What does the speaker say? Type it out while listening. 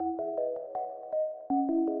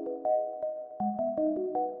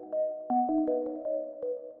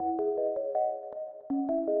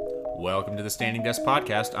Welcome to the Standing Desk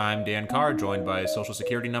Podcast. I'm Dan Carr, joined by Social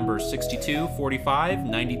Security number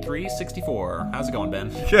 62459364. How's it going, Ben?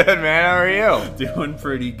 Good, man. How are you? Doing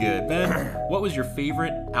pretty good. Ben, what was your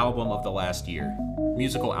favorite album of the last year?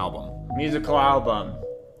 Musical album. Musical album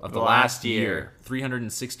Of the last year.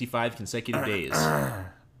 365 consecutive days.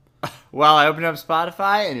 Well, I opened up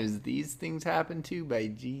Spotify, and it was These Things Happen Too by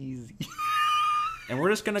Jeezy. And we're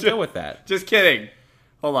just going to go with that. Just kidding.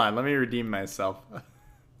 Hold on. Let me redeem myself.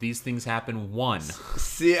 These Things Happen 1.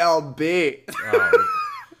 CLB.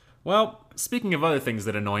 Well, speaking of other things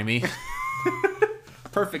that annoy me.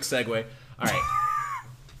 Perfect segue. All right.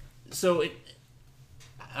 So,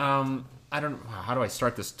 I don't know. How do I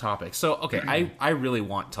start this topic? So, okay, I really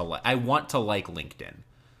want to like LinkedIn.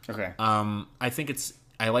 Okay. I think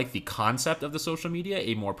I like the concept of the social media,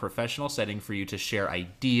 a more professional setting for you to share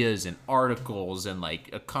ideas and articles and like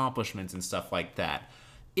accomplishments and stuff like that.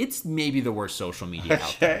 It's maybe the worst social media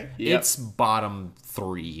out there. Yep. It's bottom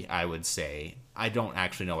 3, I would say. I don't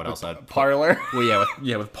actually know what else I'd put. Parlor. Well,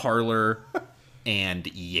 with Parlor and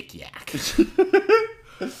Yik Yak.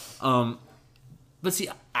 Let's see.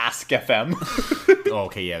 Ask FM.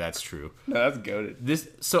 Okay, yeah, that's true. No, that's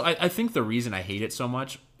goated. So I think the reason I hate it so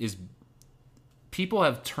much is people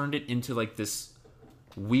have turned it into like this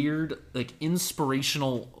weird, like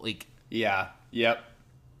inspirational, like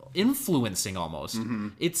influencing almost. Mm-hmm.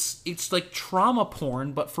 It's like trauma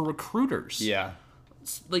porn, but for recruiters. Yeah.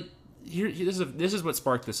 It's like this is what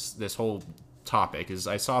sparked this whole topic. Is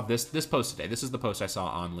I saw this post today. This is the post I saw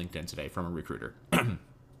on LinkedIn today from a recruiter.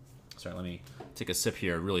 Sorry, let me take a sip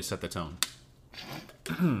here. Really set the tone.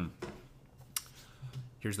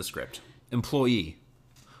 Here's the script. Employee.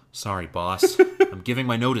 Sorry, boss. I'm giving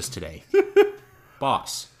my notice today.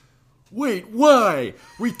 Boss. Wait, why?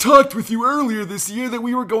 We talked with you earlier this year that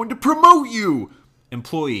we were going to promote you.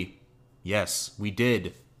 Employee. Yes, we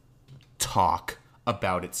did talk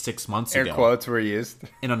about it 6 months ago. Air quotes were used.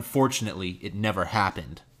 And unfortunately, it never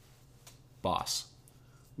happened. Boss.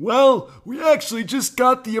 Well, we actually just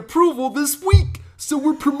got the approval this week, so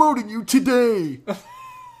we're promoting you today.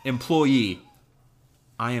 Employee.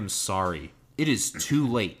 I am sorry. It is too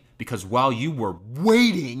late because while you were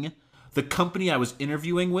waiting, the company I was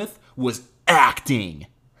interviewing with was acting.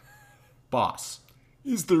 Boss.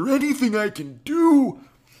 Is there anything I can do?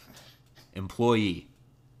 Employee.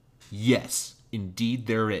 Yes, indeed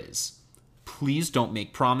there is. Please don't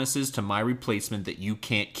make promises to my replacement that you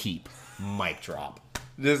can't keep. Mic drop.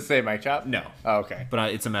 Does it say mic drop? No. Oh, okay.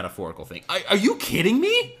 But it's a metaphorical thing. Are you kidding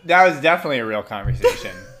me? That was definitely a real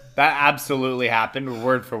conversation. That absolutely happened,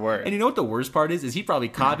 word for word. And you know what the worst part is? Is he probably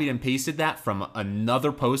copied and pasted that from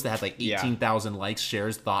another post that had like 18,000 likes,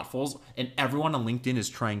 shares, thoughtfuls, and everyone on LinkedIn is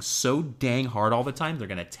trying so dang hard all the time, they're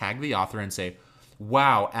going to tag the author and say,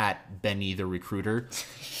 wow, at Benny the recruiter,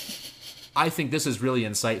 I think this is really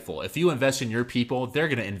insightful. If you invest in your people, they're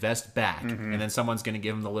going to invest back. Mm-hmm. And then someone's going to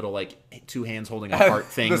give them the little, like, 2 hands holding a heart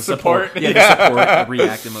thing. The support. Yeah, the support,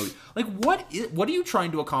 react emoji. Like, what are you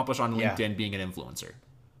trying to accomplish on LinkedIn being an influencer?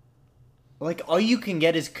 Like, all you can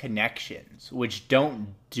get is connections, which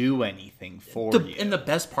don't do anything for you. And the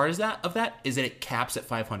best part of that is that it caps at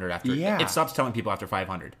 500 after. Yeah. It stops telling people after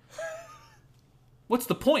 500. What's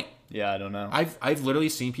the point? Yeah, I don't know. I've literally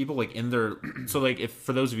seen people like in their so like if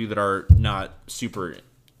for those of you that are not super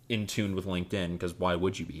in tune with LinkedIn, because why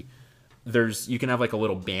would you be? You can have like a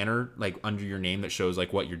little banner like under your name that shows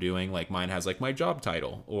like what you're doing. Like mine has like my job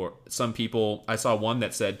title, or some people I saw one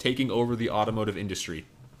that said taking over the automotive industry.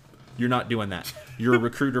 You're not doing that. You're a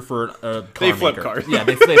recruiter for a car They flip maker. cars. Yeah,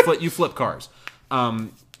 you flip cars.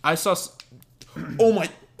 I saw. Oh my.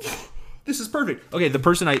 This is perfect. Okay, the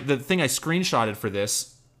thing I screenshotted for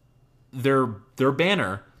this, their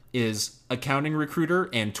banner is accounting recruiter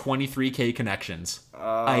and 23K connections.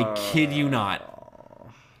 I kid you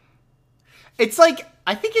not. It's like,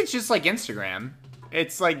 I think it's just like Instagram.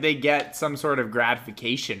 It's like they get some sort of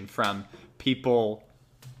gratification from people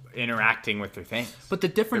interacting with their things. But the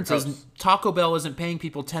difference is Taco Bell isn't paying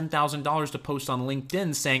people $10,000 to post on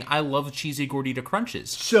LinkedIn saying, I love cheesy gordita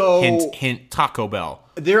crunches. So, hint, hint, Taco Bell.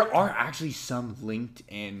 There are actually some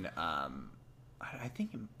LinkedIn, I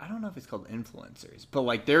don't know if it's called influencers, but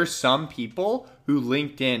like there's some people who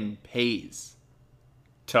LinkedIn pays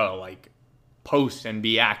to like post and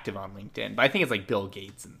be active on LinkedIn. But I think it's like Bill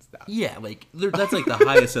Gates and stuff. Yeah, like that's like the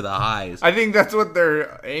highest of the highs. I think that's what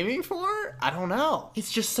they're aiming for. I don't know.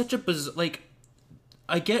 It's just such a bizarre, like,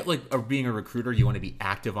 I get like being a recruiter, you want to be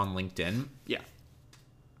active on LinkedIn. Yeah.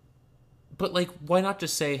 But like, why not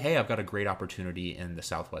just say, "Hey, I've got a great opportunity in the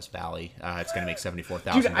Southwest Valley. It's going to make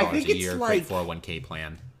 $74,000 a year. Great 401k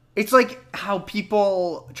plan." It's like how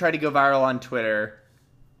people try to go viral on Twitter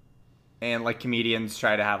And like comedians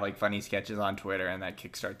try to have like funny sketches on Twitter, and that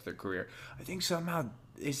kickstarts their career. I think somehow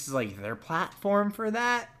this is like their platform for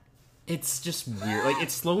that. It's just weird. Like,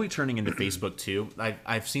 it's slowly turning into Facebook too.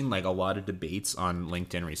 I've seen like a lot of debates on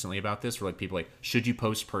LinkedIn recently about this, where like people are like, should you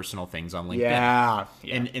post personal things on LinkedIn? Yeah.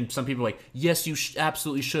 And some people are like, yes, you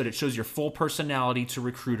absolutely should. It shows your full personality to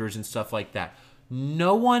recruiters and stuff like that.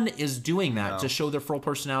 No one is doing that to show their full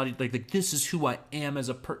personality. Like this is who I am as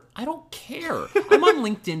a I don't care. I'm on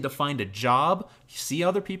LinkedIn to find a job, see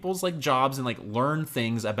other people's like jobs, and like learn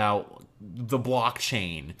things about the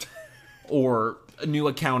blockchain or new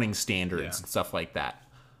accounting standards and stuff like that.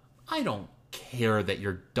 I don't care that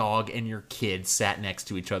your dog and your kid sat next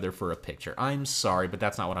to each other for a picture. I'm sorry, but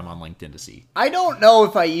that's not what I'm on LinkedIn to see. I don't know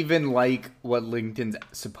if I even like what LinkedIn's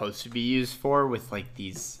supposed to be used for with like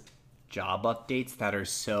these job updates that are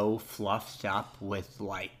so fluffed up with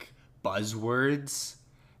like buzzwords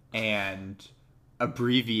and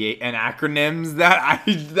acronyms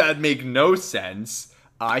that make no sense.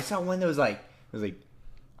 I saw one that was like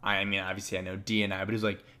I mean obviously I know D&I, but it was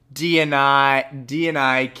like D&I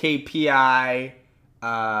KPI.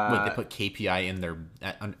 Wait, they put KPI in their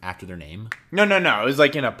after their name? No. It was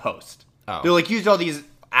like in a post. Oh. They like used all these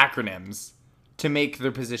acronyms to make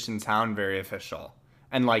their position sound very official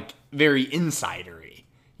and like very insidery.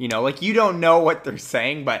 You know, like you don't know what they're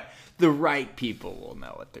saying, but the right people will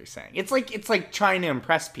know what they're saying. It's like trying to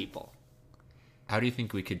impress people. How do you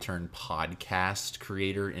think we could turn podcast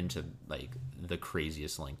creator into like the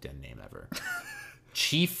craziest LinkedIn name ever?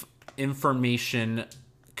 Chief information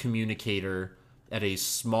communicator at a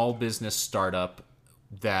small business startup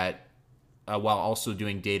that, while also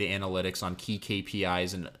doing data analytics on key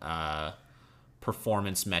KPIs and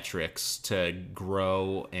performance metrics to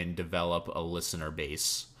grow and develop a listener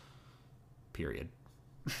base. Period.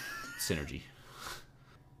 Synergy.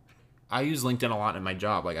 I use LinkedIn a lot in my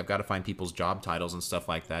job. Like, I've got to find people's job titles and stuff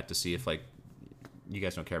like that to see if, like, you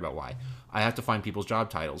guys don't care about why. I have to find people's job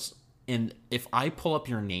titles. And if I pull up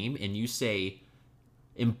your name and you say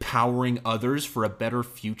empowering others for a better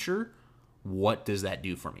future, what does that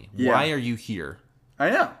do for me? Yeah. Why are you here? I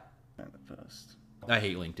know. I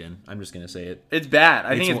hate LinkedIn. I'm just going to say it. It's bad.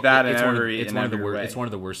 I think it's bad in it's every one of the way. It's one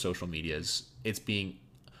of the worst social medias. It's being...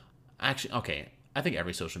 Actually, okay. I think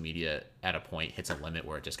every social media at a point hits a limit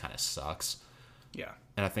where it just kind of sucks. Yeah.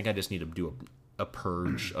 And I think I just need to do a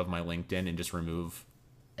purge of my LinkedIn and just remove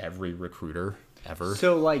every recruiter ever.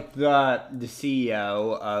 So, like, the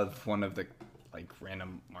CEO of one of the, like,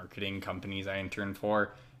 random marketing companies I interned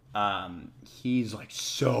for, he's, like,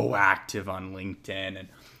 so active on LinkedIn and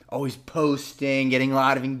always posting, getting a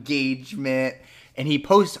lot of engagement. And he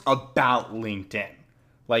posts about LinkedIn.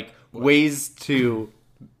 Like, ways to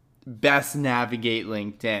best navigate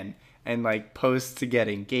LinkedIn and, like, posts to get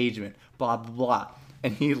engagement, blah, blah, blah.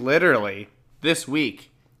 And he literally, this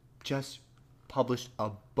week, just published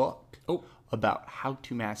a book about how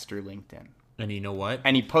to master LinkedIn. And you know what?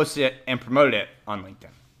 And he posted it and promoted it on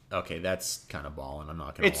LinkedIn. Okay, that's kind of balling. I'm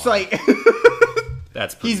not going to It's lie. like...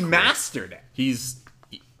 That's pretty he's cool. mastered it.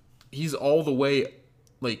 He's all the way,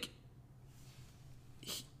 like...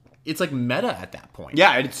 It's like meta at that point.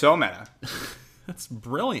 Yeah, it's so meta. That's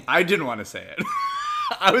brilliant. I didn't want to say it.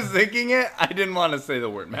 I was thinking it. I didn't want to say the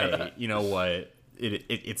word meta. Hey, you know what?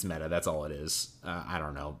 It's meta. That's all it is. I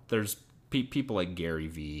don't know. There's people like Gary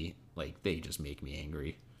V. Like, they just make me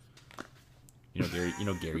angry. You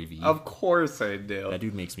know Gary V. Of course I do. That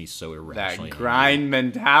dude makes me so irrationally That grind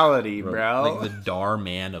mentality, bro. Like the Dar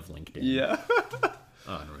man of LinkedIn. Yeah.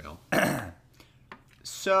 Unreal.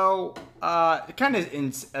 So, kind of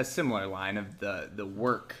in a similar line of the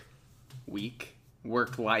work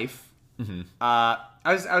life. Mm-hmm. I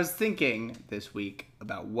was thinking this week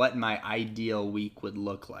about what my ideal week would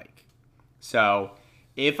look like. So,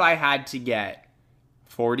 if I had to get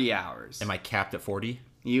 40 hours. Am I capped at 40?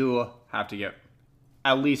 You have to get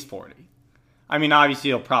at least 40. I mean, obviously,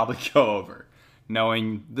 you'll probably go over,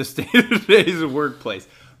 knowing the state of today's workplace.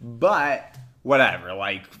 But, whatever.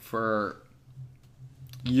 Like, for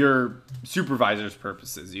your supervisor's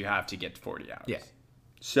purposes, you have to get to 40 hours. Yeah.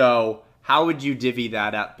 So, how would you divvy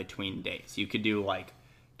that up between days? You could do, like,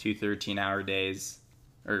 2 13-hour days.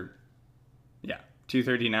 Or, yeah, 2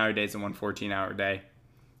 13-hour days and 1 14-hour day.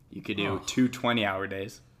 You could do 2 20-hour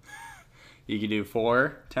days. You could do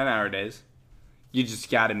 4 10-hour days. You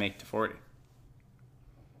just got to make the 40.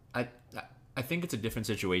 I think it's a different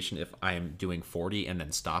situation if I'm doing 40 and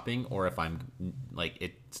then stopping, or if I'm, like,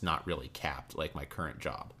 it's not really capped, like my current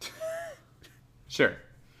job. Sure.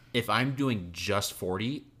 If I'm doing just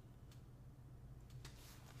 40,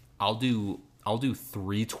 I'll do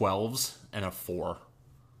 3 12s and a 4.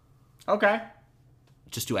 Okay.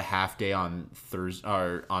 just do a half day on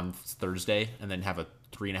Thursday, and then have a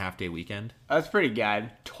 3.5 day weekend. That's pretty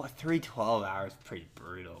good. 12 hours, pretty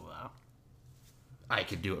brutal though. I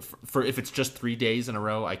could do it for if it's just 3 days in a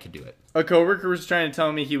row. I could do it. A coworker was trying to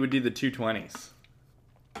tell me he would do the 220s.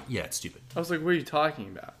 Yeah, it's stupid. I was like, what are you talking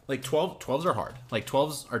about? Like 12s are hard. Like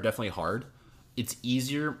 12s are definitely hard. It's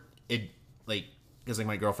easier. Because like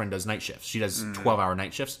my girlfriend does night shifts. She does 12-hour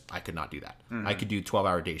night shifts. I could not do that. I could do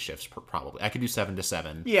 12-hour day shifts probably. I could do 7 to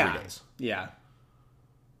 7 3 days. Yeah.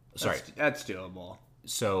 Sorry. That's doable.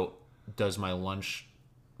 So does my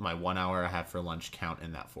 1 hour I have for lunch count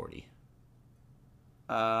in that 40?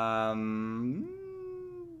 I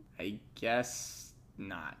guess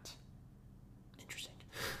not. Interesting.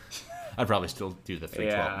 I'd probably still do the 3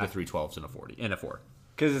 12s and a 40 and a 4.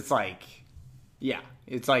 Because it's like,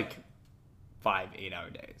 it's like 5 8-hour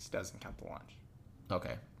days. Doesn't count the lunch.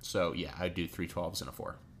 Okay. So yeah, I'd do 3 12s and a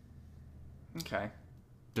 4. Okay.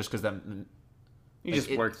 Just because then you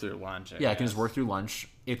just work through lunch. I can just work through lunch.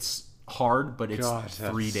 It's hard, but it's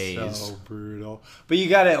 3 days. So brutal. But you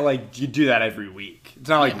gotta you do that every week. It's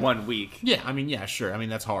not like 1 week. Yeah, I mean, yeah, sure. I mean,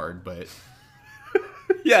 that's hard, but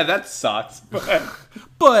yeah, that sucks.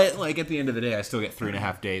 But like at the end of the day, I still get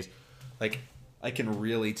 3.5 days. Like I can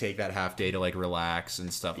really take that half day to like relax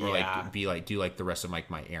and stuff, or do like the rest of my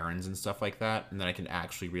errands and stuff like that, and then I can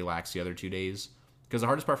actually relax the other 2 days. Because the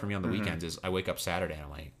hardest part for me on the weekends is I wake up Saturday and I'm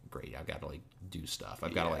like, great, I've got to like do stuff.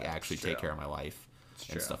 I've got to like actually take care of my life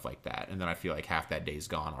and stuff like that. And then I feel like half that day's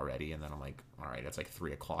gone already, and then I'm like, all right, it's like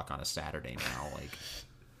 3 o'clock on a Saturday now. Like,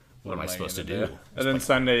 what am I supposed to do? And then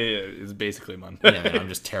Sunday is basically Monday. Yeah, man, I'm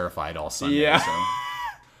just terrified all Sunday. Yeah. So.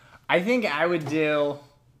 I think I would do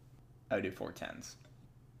 410s.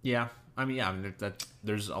 Yeah. I mean,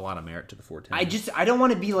 there's a lot of merit to the 410s. I don't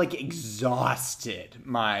want to be like exhausted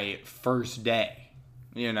my first day,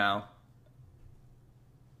 you know?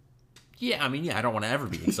 Yeah, I mean, I don't want to ever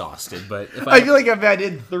be exhausted, but if I feel like if I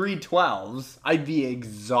did 3 12s, I'd be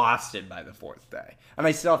exhausted by the 4th day. And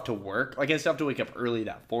I still have to work. Like, I still have to wake up early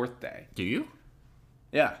that 4th day. Do you?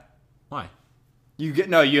 Yeah. Why?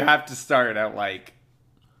 You have to start at, like,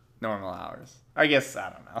 normal hours. I guess,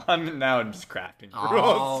 I don't know. I'm just crafting rules.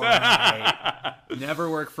 All right.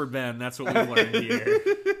 Never work for Ben. That's what we learned here.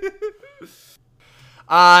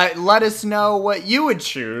 Let us know what you would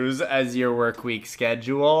choose as your work week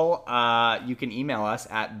schedule. You can email us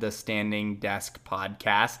at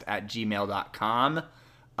thestandingdeskpodcast@gmail.com.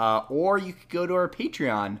 Or you could go to our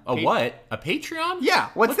Patreon. What? A Patreon? Yeah,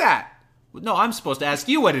 what's that? No, I'm supposed to ask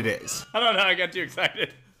you what it is. I don't know, I got too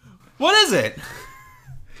excited. What is it?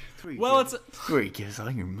 It's where you give us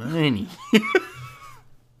all your money.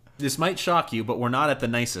 This might shock you, but we're not at the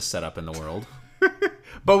nicest setup in the world.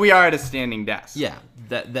 But we are at a standing desk. Yeah,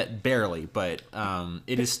 that barely, but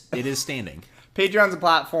it is standing. Patreon's a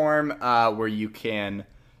platform where you can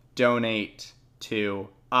donate to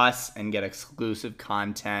us and get exclusive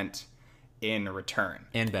content in return.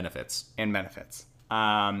 And benefits.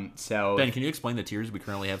 So Ben, can you explain the tiers we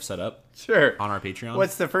currently have set up? Sure. On our Patreon?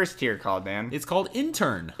 What's the first tier called, Dan? It's called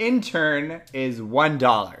Intern. Intern is $1.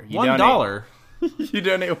 $1? You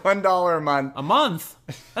donate $1 a month. A month?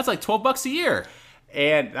 That's like $12 a year.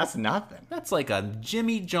 And that's nothing. That's like a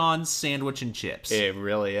Jimmy John's sandwich and chips. It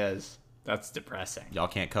really is. That's depressing. Y'all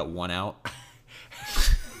can't cut one out.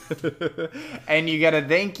 And you get a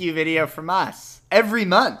thank you video from us every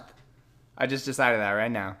month. I just decided that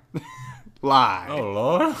right now. Live. Oh,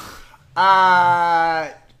 Lord.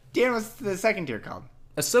 Dan, what's the second tier called?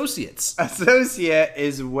 Associates. Associate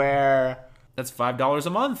is where... That's $5 a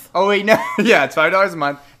month. Oh, wait, no. Yeah, it's $5 a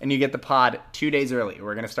month, and you get the pod 2 days early.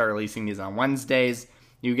 We're going to start releasing these on Wednesdays.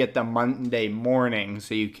 You get the Monday morning,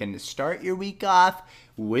 so you can start your week off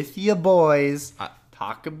with your boys,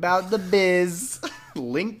 talk about the biz,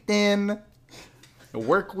 LinkedIn, the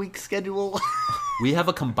work week schedule. We have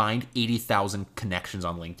a combined 80,000 connections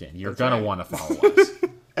on LinkedIn. You're going to want to follow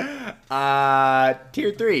us.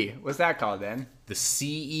 Tier 3. What's that called, then? The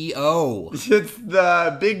CEO. It's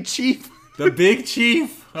the Big Chief. The Big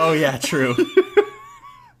Chief. Oh, yeah, true.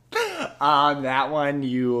 On that one,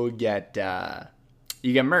 you get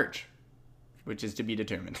merch, which is to be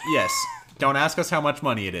determined. Yes. Don't ask us how much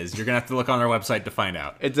money it is. You're going to have to look on our website to find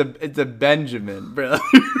out. It's a Benjamin, bro.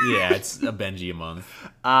 Yeah, it's a Benji a month.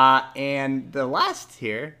 And the last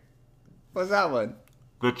tier, what's that one?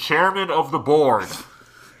 The chairman of the board.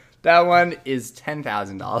 That one is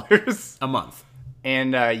 $10,000 a month.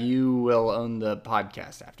 And you will own the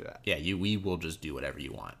podcast after that. Yeah, we will just do whatever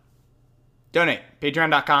you want. Donate.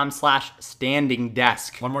 Patreon.com/standing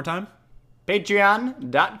desk. One more time.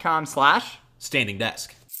 Patreon.com/standing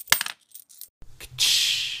desk.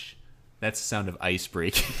 That's the sound of ice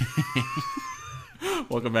breaking.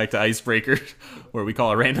 Welcome back to Icebreaker, where we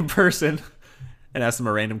call a random person and ask them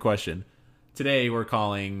a random question. Today we're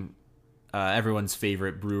calling everyone's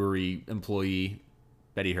favorite brewery employee,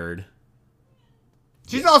 Betty Heard.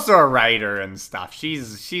 She's also a writer and stuff.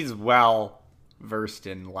 She's well versed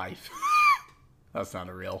in life. That's not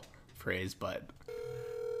a real phrase, but...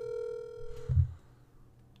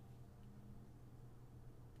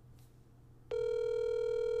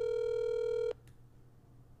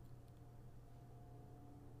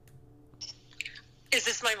 Is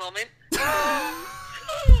this my moment?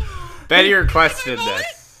 Betty requested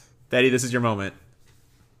this. Betty, this is your moment.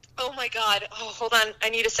 Oh my god. Oh, hold on. I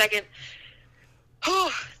need a second. Oh,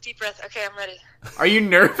 deep breath. Okay, I'm ready. Are you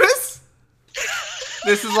nervous?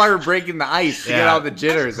 This is why we're breaking the ice to get all the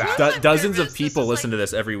jitters out. Dozens of nervous. people This is listen like- to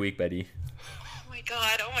this every week, Betty. Oh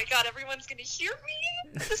my god, everyone's gonna hear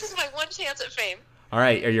me? This is my one chance at fame. All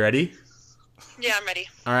right, are you ready? Yeah, I'm ready.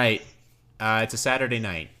 All right. It's a Saturday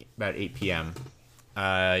night, about 8 p.m.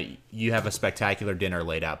 You have a spectacular dinner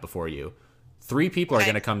laid out before you. 3 people are Okay.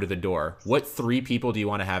 going to come to the door. What 3 people do you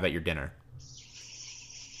want to have at your dinner?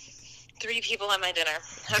 3 people at my dinner.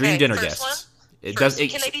 Dream Okay, dinner first guests. One. It First,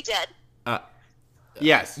 does. can they be dead?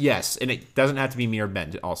 Yes. Yes, and it doesn't have to be me or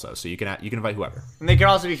Ben also, so you can invite whoever. And they can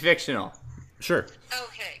also be fictional. Sure.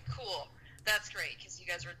 Okay, cool. That's great, because you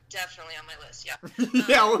guys were definitely on my list, yeah.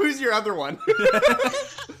 Yeah, well, who's your other one?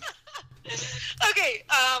 Okay,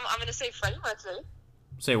 I'm gonna say Freddie Mercury.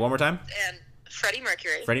 Say it one more time. And Freddie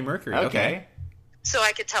Mercury. Freddie Mercury. Okay. So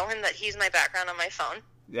I could tell him that he's my background on my phone.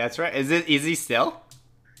 That's right. Is he still?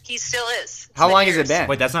 He still is. It's How been long has it years. been?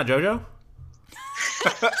 Wait, that's not JoJo?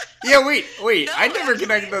 Yeah, wait. No, I never actually.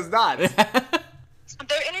 connected those dots.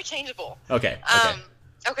 They're interchangeable. Okay.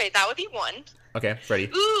 Okay, that would be one. Okay,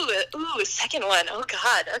 Freddie. Ooh, second one. Oh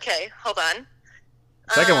God. Okay, hold on.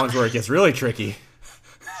 Second one's where it gets really tricky.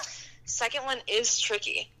 Second one is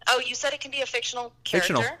tricky. Oh, you said it can be a fictional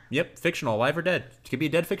character? Fictional. Yep, fictional, alive or dead. It could be a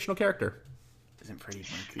dead fictional character. Isn't Freddie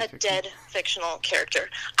A Mercury dead fictional character.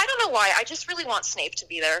 I don't know why. I just really want Snape to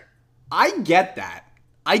be there. I get that.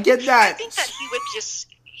 I think that he would just,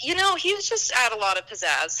 he would just add a lot of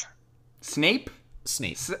pizzazz. Snape?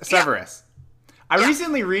 Snape. Severus. I Yeah.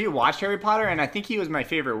 recently watched Harry Potter, and I think he was my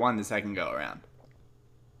favorite one the second go around.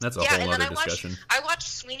 That's a Yeah, whole and then other discussion. I watched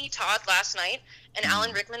Sweeney Todd last night, and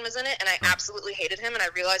Alan Rickman was in it, and I absolutely hated him, and I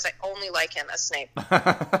realized I only like him as Snape.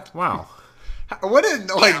 Wow. What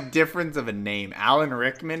a difference of a name. Alan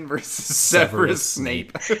Rickman versus Severus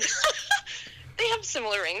Snape. They have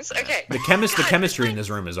similar rings. Okay. The chemistry in this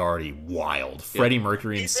room is already wild. Freddie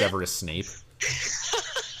Mercury and Is it? Severus Snape.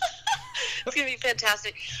 It's gonna be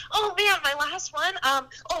fantastic. Oh man, my last one.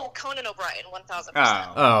 Conan O'Brien, 1000%.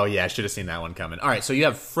 Oh. Oh, yeah, I should have seen that one coming. All right, so you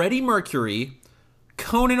have Freddie Mercury,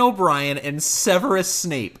 Conan O'Brien, and Severus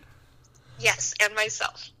Snape. Yes, and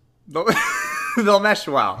myself. They'll mesh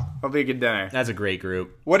well. It'll be a good dinner. That's a great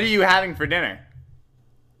group. What are you having for dinner?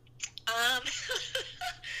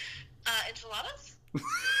 Enchiladas.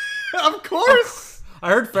 Of course. I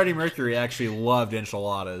heard Freddie Mercury actually loved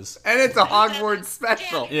enchiladas. And it's a Hogwarts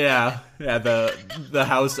special. Yeah, the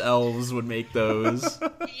house elves would make those.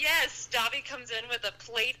 Yes, Dobby comes in with a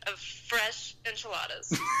plate of fresh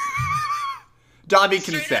enchiladas. Dobby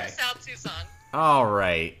can Straight say. out of South Tucson. All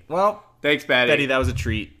right. Well, Thanks, Betty. Betty, that was a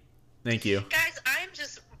treat. Thank you. Guys, I'm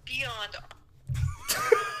just beyond.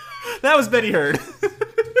 That was Betty Heard.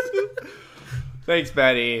 Thanks,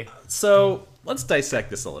 Betty. So let's dissect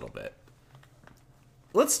this a little bit.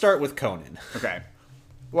 Let's start with Conan. Okay.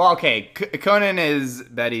 Well, okay. Conan is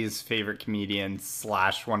Betty's favorite comedian /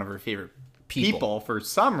 one of her favorite people for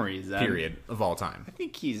some reason. Period. Of all time. I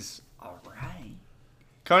think he's all right.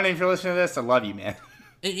 Conan, if you're listening to this, I love you, man.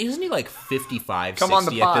 Isn't he like 55, Come on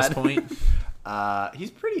the 60 at this pod. point?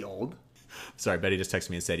 He's pretty old. Sorry, Betty just texted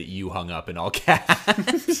me and said you hung up in all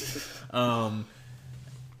caps.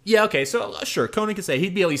 Yeah, okay, so sure, Conan could say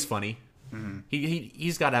he'd be at least funny. Mm-hmm.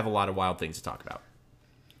 He's got to have a lot of wild things to talk about.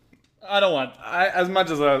 As much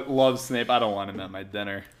as I love Snape, I don't want him at my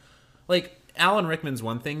dinner. Like, Alan Rickman's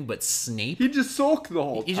one thing, but Snape, He'd just sulk the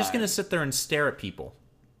whole time. he's just going to sit there and stare at people.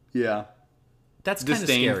 Yeah. That's kind of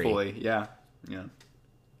scary. Disdainfully, yeah. Yeah.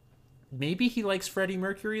 Maybe he likes Freddie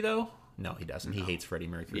Mercury, though? No, he doesn't. He hates Freddie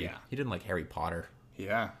Mercury. Yeah. He didn't like Harry Potter.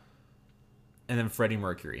 Yeah. And then Freddie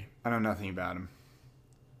Mercury. I know nothing about him.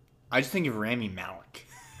 I just think of Rami Malek.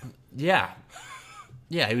 Yeah.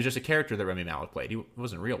 Yeah, he was just a character that Rami Malek played. He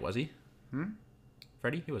wasn't real, was he?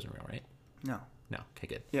 Freddie? He wasn't real, right? No. No. Okay,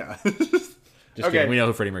 good. Yeah. Just Okay. kidding. We know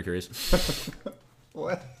who Freddie Mercury is.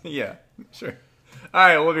 What? Yeah, sure. All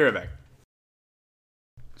right, we'll be right back.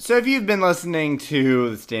 So if you've been listening to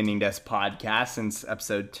the Standing Desk podcast since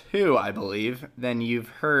episode 2, I believe, then you've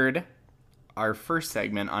heard our first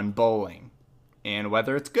segment on bowling and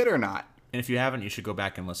whether it's good or not. And if you haven't, you should go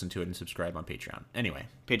back and listen to it and subscribe on Patreon. Anyway.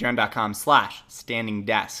 Patreon.com/Standing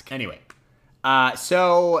Desk. Anyway.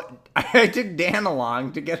 So I took Dan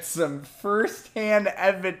along to get some first-hand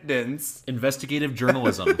evidence. Investigative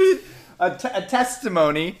journalism. a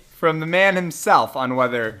testimony from the man himself on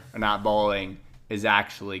whether or not bowling is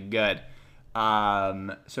actually good.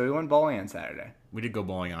 So we went bowling on Saturday. We did go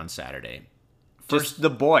bowling on Saturday. Just the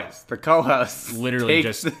boys, the co-hosts. Literally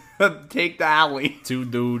just take the alley. 2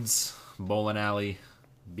 dudes, bowling alley,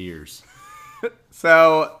 beers.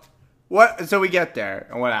 So we get there,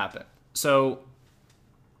 and what happened? So,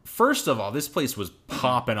 first of all, this place was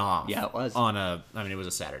popping off. Yeah, it was. It was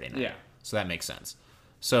a Saturday night. Yeah. So that makes sense.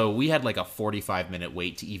 So we had like a 45-minute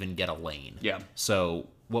wait to even get a lane. Yeah. So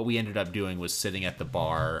what we ended up doing was sitting at the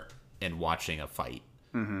bar and watching a fight.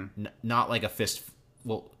 Mm-hmm. Not like a fist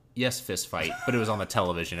fight, but it was on the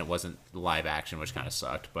television. It wasn't live action, which kind of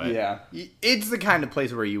sucked. But yeah, it's the kind of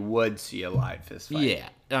place where you would see a live fist fight. Yeah.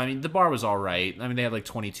 I mean, the bar was all right. I mean, they had like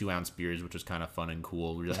 22-ounce beers, which was kind of fun and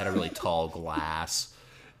cool. We had a really tall glass.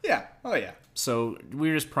 Yeah. Oh, yeah. So we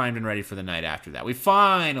were just primed and ready for the night after that. We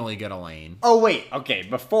finally get a lane. Oh, wait. Okay,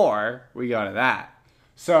 before we go to that.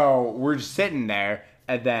 So we're just sitting there,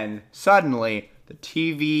 and then suddenly the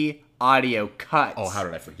TV audio cuts. Oh, how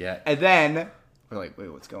did I forget? And then we're like, wait,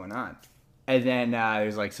 what's going on? And then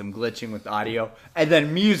there's like some glitching with audio. And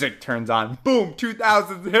then music turns on. Boom,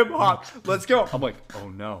 2000s hip hop. Let's go. I'm like, oh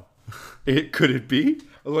no. Could it be?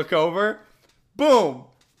 I look over. Boom.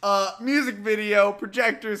 Music video,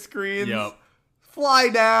 projector screens. Yep. Fly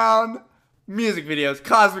down. Music videos,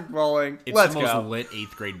 cosmic bowling. Let's the go. most lit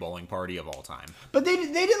 8th grade bowling party of all time. But they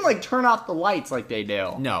didn't like turn off the lights like they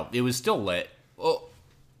do. No, it was still lit. No,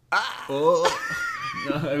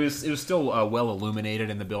 it was still well illuminated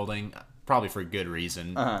in the building, probably for good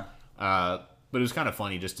reason. But it was kind of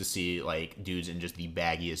funny just to see like dudes in just the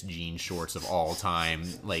baggiest jean shorts of all time,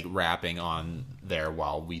 like rapping on there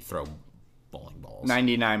while we throw bowling balls.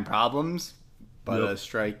 99 problems, but Yep. a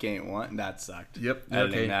strike ain't one. That sucked. Yep.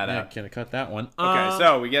 Editing that out. Can I cut that one? Okay,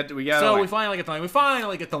 so we got. So we finally get the lane. We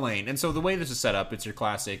finally get the lane. And so the way this is set up, it's your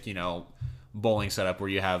classic, bowling setup where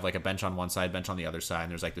you have like a bench on one side, bench on the other side,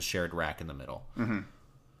 and there's like the shared rack in the middle. Mm-hmm.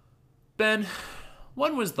 Ben,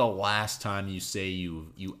 when was the last time you say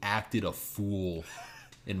you acted a fool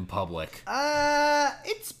in public?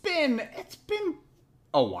 It's been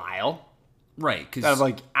a while. Right, That I've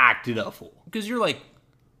like acted a fool. because you're like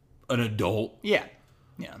an adult. Yeah.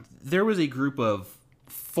 There was a group of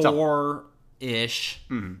 4-ish.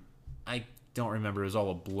 Mm-hmm. I don't remember. It was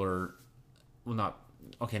all a blur. Well, not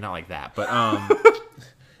like that, but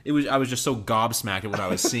it was. I was just so gobsmacked at what I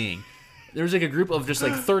was seeing. There was like a group of just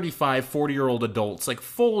like 35, 40-year-old adults, like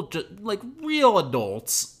like real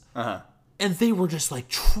adults, and they were just like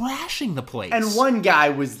trashing the place. And one guy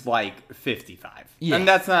was like 55. Yeah. And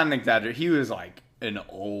that's not an exaggeration. He was like an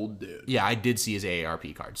old dude. Yeah, I did see his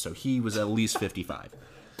AARP card, so he was at least 55.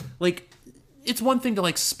 Like, it's one thing to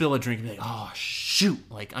like spill a drink and be like, oh shoot,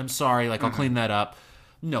 like I'm sorry, like I'll clean that up.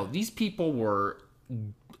 No, these people were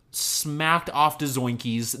smacked off to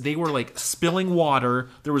zoinkies. They were like spilling water.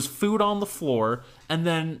 There was food on the floor. And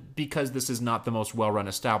then because this is not the most well-run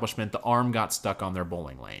establishment, the arm got stuck on their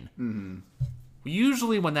bowling lane. Mm-hmm.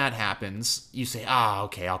 Usually when that happens, you say,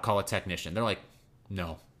 okay, I'll call a technician. They're like,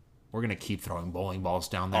 no, we're going to keep throwing bowling balls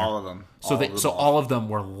down there. All of them. So all of them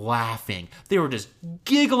were laughing. They were just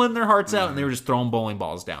giggling their hearts out, and they were just throwing bowling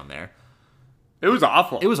balls down there. It was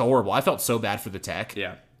awful. It was horrible. I felt so bad for the tech.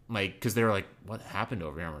 Yeah. Like, because they were like, what happened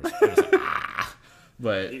over here? And I was like,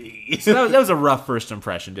 But so that was a rough first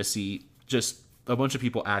impression to see just a bunch of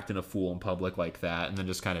people acting a fool in public like that and then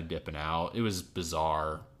just kind of dipping out. It was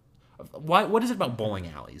bizarre. What is it about bowling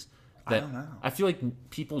alleys? That I don't know. I feel like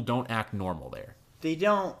people don't act normal there. They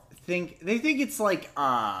think it's like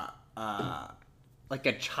a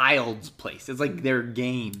child's place. It's like their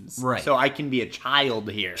games. Right. So I can be a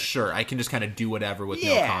child here. Sure, I can just kind of do whatever with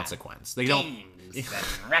no consequence. They don't. And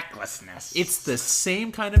recklessness. It's the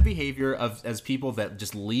same kind of behavior as people that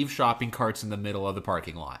just leave shopping carts in the middle of the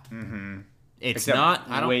parking lot. Mm-hmm. It's Except not.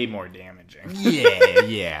 I don't. way more damaging.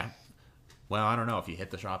 Yeah. Well, I don't know if you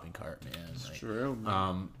hit the shopping cart, man. It's true.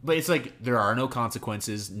 But it's like there are no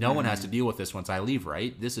consequences. No one has to deal with this once I leave.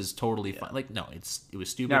 Right? This is totally fine. Like no, it was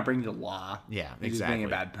stupid. You're not bringing the law. Yeah, You're exactly. just being a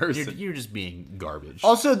bad person. You're just being garbage.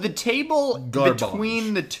 Also, the table Garbage.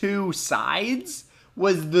 between the two sides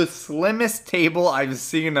was the slimmest table I've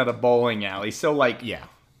seen at a bowling alley. So, like, Yeah.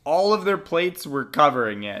 all of their plates were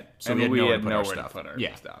covering it, So and we had nowhere to nowhere put our stuff. to put our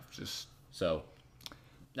Yeah. stuff. Just So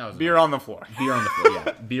that was beer on the floor. Beer on the floor,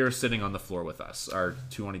 yeah. Beer sitting on the floor with us. Our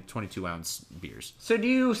 22-ounce beers. So do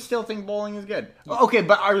you still think bowling is good? Okay,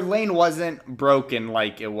 but our lane wasn't broken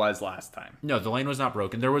like it was last time. No, the lane was not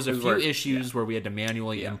broken. There was a few worse, issues where we had to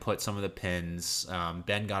manually input some of the pins.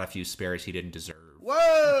 Ben got a few spares he didn't deserve.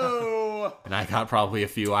 Whoa! And I got probably a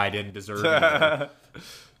few I didn't deserve either.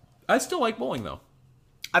 I still like bowling, though.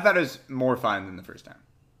 I thought it was more fun than the first time.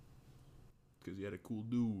 Because you had a cool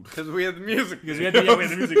dude. Because we had the music. Because we had the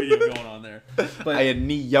music video going on there. But I had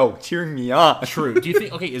Neo cheering me on. True. Do you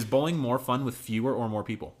think, is bowling more fun with fewer or more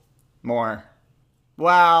people? More.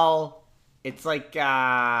 Well, it's like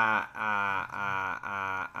law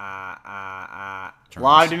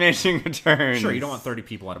of diminishing returns. Sure, you don't want 30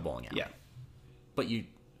 people at a bowling alley. Yeah. But you...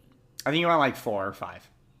 I think you want like 4 or 5.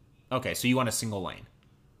 Okay, so you want a single lane.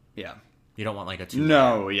 Yeah. You don't want like a two-lane.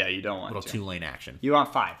 No, yeah, you don't want little two-lane action. You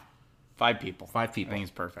want 5. 5 people. 5 people. I think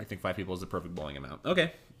it's perfect. I think 5 people is the perfect bowling amount.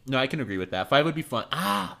 Okay. No, I can agree with that. 5 would be fun.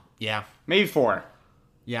 Yeah. Maybe 4.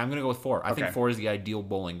 Yeah, I'm gonna go with 4. I think 4 is the ideal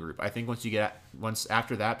bowling group. I think once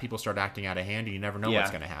after that, people start acting out of hand, and you never know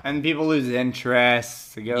what's gonna happen. And people lose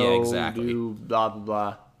interest. They go, Yeah, exactly. do blah blah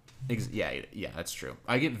blah. Yeah, that's true.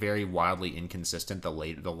 I get very wildly inconsistent the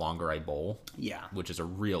longer I bowl. Yeah. Which is a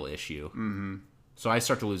real issue. Mm-hmm. So I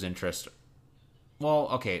start to lose interest. Well,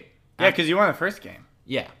 okay. Yeah, because you won the first game.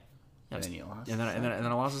 Yeah. And then you lost. And then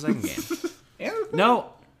I lost the second game. Yeah.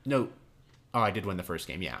 No. Oh, I did win the first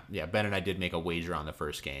game. Yeah. Ben and I did make a wager on the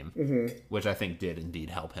first game, which I think did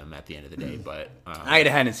indeed help him at the end of the day. But I had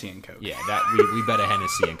a Hennessy and Coke. Yeah, that we bet a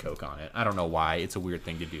Hennessy and Coke on it. I don't know why. It's a weird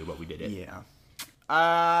thing to do, but we did it. Yeah.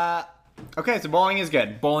 Okay, so bowling is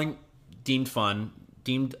good. Bowling deemed fun.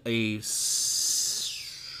 Deemed I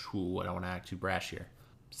don't want to act too brash here.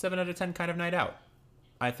 7 out of 10 kind of night out.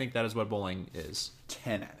 I think that is what bowling is.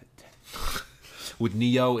 10 out of 10. With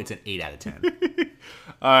Neo, it's an 8 out of 10.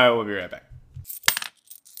 All right, we'll be right back.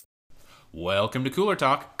 Welcome to Cooler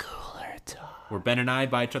Talk. Where Ben and I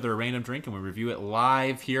buy each other a random drink and we review it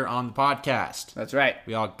live here on the podcast. That's right.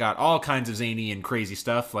 We all got all kinds of zany and crazy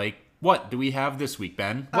stuff. Like, what do we have this week,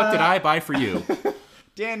 Ben? What did I buy for you?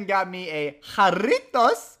 Dan got me a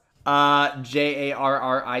Jarritos. Jarritos.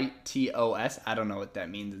 I don't know what that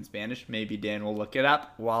means in Spanish. Maybe Dan will look it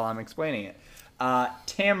up while I'm explaining it.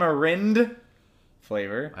 Tamarind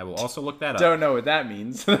flavor. I will also look that up. Don't know what that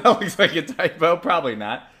means. That looks like a typo. Probably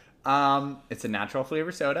not. It's a natural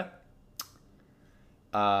flavor soda.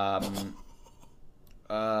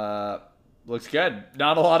 Looks good.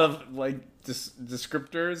 Not a lot of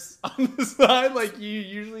descriptors on the side like you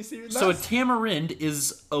usually see with So a nuts. tamarind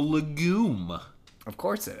is a legume. Of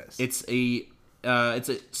course it is.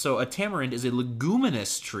 So a tamarind is a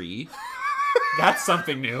leguminous tree. That's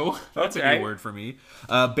something new. That's a Okay. new word for me.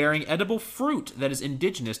 Bearing edible fruit that is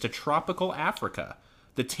indigenous to tropical Africa.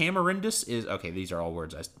 The tamarindus is... Okay, these are all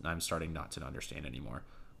words I'm starting not to understand anymore.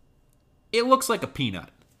 It looks like a peanut.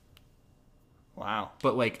 Wow.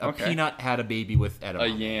 But like a peanut had a baby with edamame. A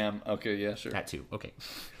yam. Okay, yeah, sure. That too. Okay.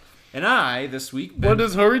 And I, this week... What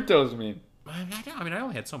does Jarritos mean? I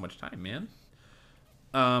only had so much time, man.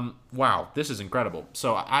 Wow, this is incredible.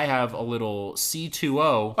 So I have a little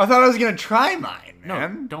C2O. I thought I was going to try mine, No,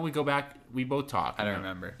 man. don't we go back? We both talk. I don't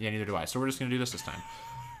remember. Yeah, neither do I. So we're just going to do this time.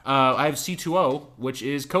 I have C2O, which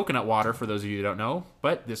is coconut water, for those of you who don't know.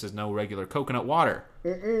 But this is no regular coconut water.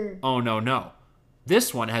 Oh, no.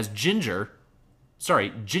 This one has ginger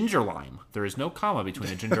lime. There is no comma between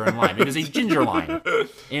a ginger and lime. It is a ginger lime.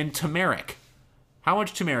 And turmeric. How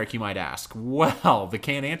much turmeric, you might ask? Well, the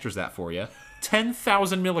can answers that for you.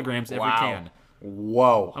 10,000 milligrams every can.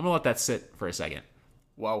 Whoa. I'm going to let that sit for a second.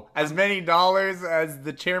 Whoa. As many dollars as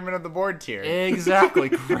the chairman of the board tier. Exactly.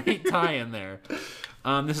 Great tie-in there.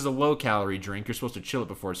 This is a low-calorie drink. You're supposed to chill it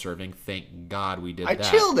before serving. Thank God we did that.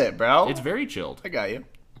 I chilled it, bro. It's very chilled. I got you.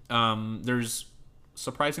 There's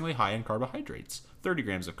surprisingly high in carbohydrates. 30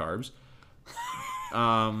 grams of carbs.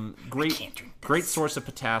 Great source of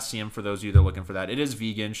potassium for those of you that are looking for that. It is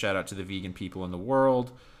vegan. Shout out to the vegan people in the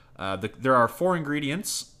world. There are 4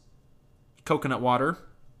 ingredients: coconut water,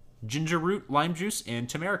 ginger root, lime juice, and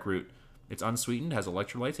turmeric root. It's unsweetened, has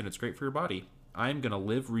electrolytes, and it's great for your body. I'm going to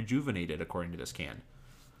live rejuvenated, according to this can.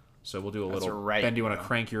 So we'll do a little... right, Ben, do you want to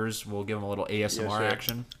crank yours? We'll give him a little ASMR sure.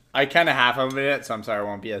 action. I kind of half opened it, so I'm sorry it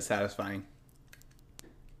won't be as satisfying.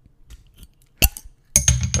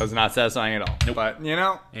 That was not satisfying at all. Nope. But, you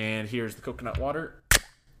know... And here's the coconut water.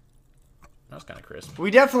 That was kind of crisp.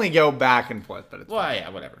 We definitely go back and forth, but it's Well, yeah,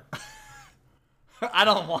 whatever. I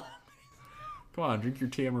don't want... Come on, drink your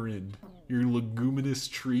tamarind. Your leguminous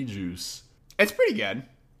tree juice. It's pretty good.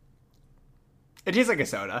 It tastes like a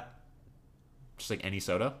soda. Just like any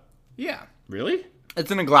soda? Yeah. Really? It's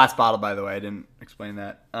in a glass bottle, by the way. I didn't explain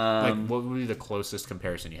that. Like, what would be the closest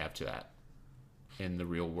comparison you have to that in the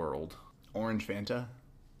real world? Orange Fanta.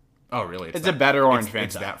 Oh, really? It's a better orange Fanta.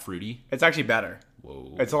 It's that fruity? It's actually better.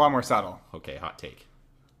 Whoa. It's a lot more subtle. Okay, hot take.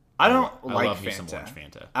 I don't I like love Fanta. me some orange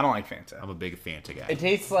Fanta. I don't like Fanta. I'm a big Fanta guy. It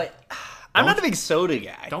tastes like... I'm not a big soda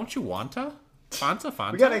guy. Don't you want to?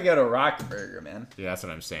 Fanta? We gotta go to Rockburger, man. Yeah, that's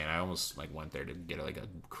what I'm saying. I almost like went there to get like a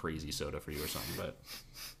crazy soda for you or something, but...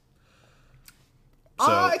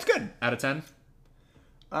 So, It's good. Out of 10?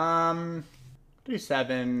 Do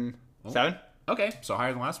 7. 7? Okay, so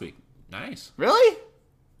higher than last week. Nice. Really?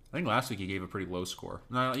 I think last week you gave a pretty low score.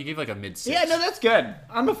 No, you gave like a mid-6. Yeah, no, that's good.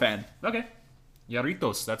 I'm a fan. Okay.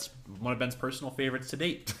 Yarritos. That's one of Ben's personal favorites to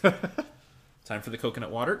date. Time for the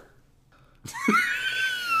coconut water.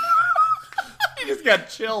 You just got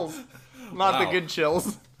chills. Not the Wow. good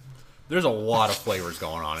chills. There's a lot of flavors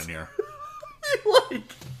going on in here. Like,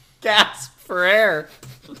 gasp for air.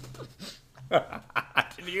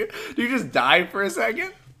 Did you just die for a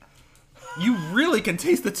second? You really can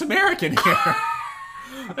taste the turmeric in here.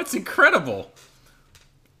 That's incredible.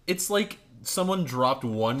 It's like someone dropped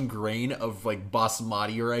 1 grain of like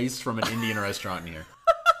basmati rice from an Indian restaurant in here.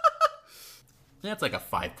 That's like a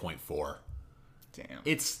 5.4. Damn.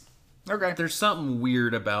 It's Okay. there's something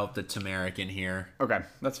weird about the turmeric in here. Okay,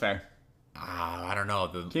 that's fair. I don't know.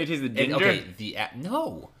 Can you taste the ginger?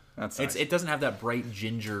 No. That's It doesn't have that bright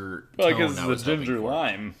ginger Well, tone because I it's was the hoping ginger for.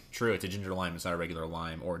 lime. True, it's a ginger lime. It's not a regular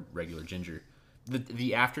lime or regular ginger.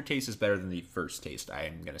 The aftertaste is better than the first taste, I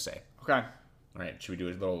am going to say. Okay. All right, should we do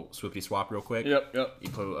a little swiftly swap real quick? Yep.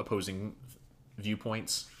 Opposing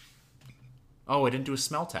viewpoints. Oh, I didn't do a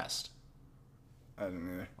smell test. I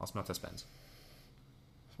didn't either. I'll smell test Ben's.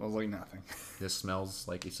 Smells like nothing. This smells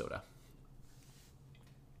like a soda.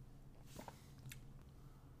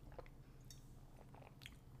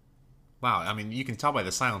 Wow, I mean, you can tell by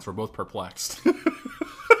the silence we're both perplexed.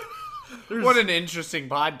 What an interesting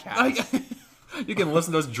podcast. You can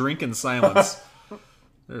listen to us drink in silence.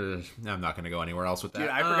 I'm not going to go anywhere else with that. Dude,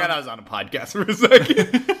 I forgot I was on a podcast for a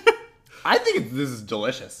second. I think this is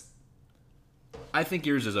delicious. I think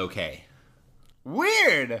yours is okay.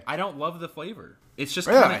 Weird. I don't love the flavor. It's just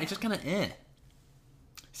Really? kind of eh.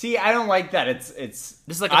 See, I don't like that. It's. This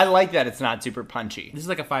is like I like that it's not super punchy. This is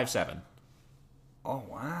like a 5.7. Oh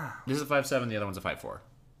wow. This is a 5.7. The other one's a 5.4.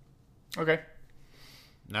 Okay.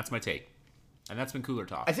 And that's my take. And that's been Cooler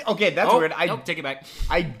Talk. Okay, that's weird. Nope, take it back.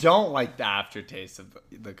 I don't like the aftertaste of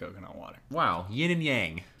the coconut water. Wow, yin and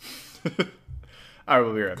yang. All right,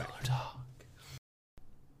 we'll be right back. Cooler Talk.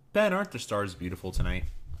 Ben, aren't the stars beautiful tonight?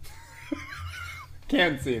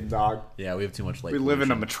 Can't see him, dog. Yeah, we have too much light We pollution. live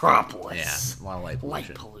in a metropolis. Yeah, a lot of light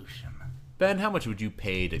pollution. Light pollution. Ben, how much would you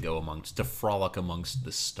pay to frolic amongst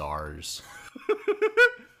the stars?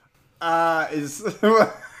 Is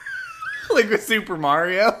like with Super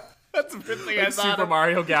Mario? That's the first thing I thought Super of.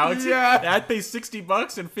 Mario Galaxy? Yeah. I'd pay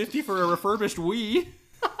 $60 and $50 for a refurbished Wii.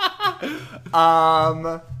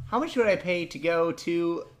 How much would I pay to go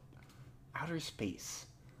to outer space?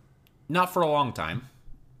 Not for a long time.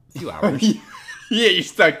 A few hours. Yeah, you're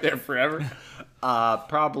stuck there forever.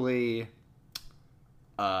 Probably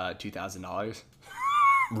 $2,000.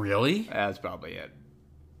 Really? That's probably it.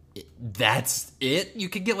 That's it? You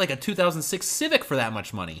could get like a 2006 Civic for that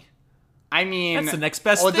much money. I mean, That's the next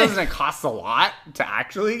best well, thing. doesn't it cost a lot to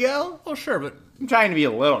actually go? Oh, sure, but... I'm trying to be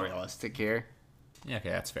a little realistic here. Yeah, okay,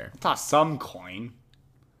 that's fair. Toss some coin,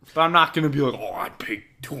 but I'm not gonna be like, oh, I'd pay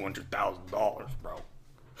 $200,000, bro.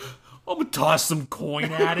 I'm gonna toss some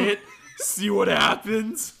coin at it. See what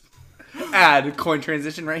happens. Add coin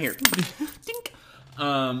transition right here. Dink.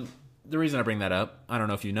 The reason I bring that up, I don't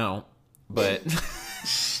know if you know, but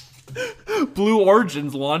Blue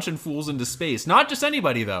Origin's launching fools into space. Not just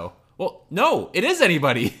anybody, though. Well, no, it is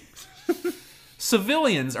anybody.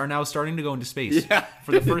 Civilians are now starting to go into space Yeah,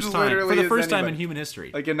 for the it first time. literally For the is first time in anybody. human history.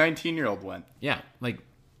 Like a 19-year-old went. Yeah, like,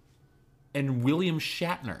 and William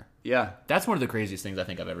Shatner. Yeah. That's one of the craziest things I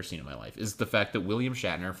think I've ever seen in my life, is the fact that William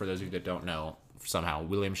Shatner, for those of you that don't know, somehow,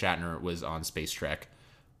 William Shatner was on Space Trek.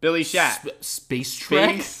 Billy Shat. Space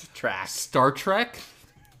Trek? Space Track. Star Trek?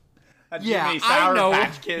 Yeah, Jimmy I Sour know.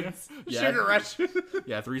 Patch Kids. Yeah. Sugar Rush.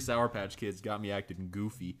 Yeah, 3 Sour Patch Kids got me acting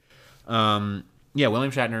goofy. Yeah,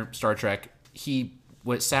 William Shatner, Star Trek. He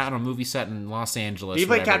sat on a movie set in Los Angeles. Do you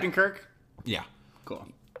play whatever. Captain Kirk? Yeah. Cool.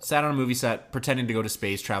 Sat on a movie set, pretending to go to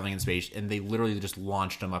space, traveling in space, and they literally just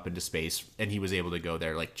launched him up into space, and he was able to go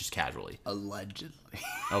there, like, just casually. Allegedly.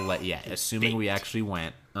 Yeah, assuming we actually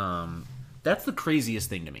went. That's the craziest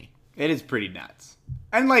thing to me. It is pretty nuts.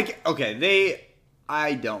 And, like, okay,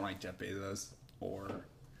 I don't like Jeff Bezos. or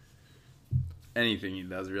anything he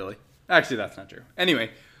does, really. Actually, that's not true.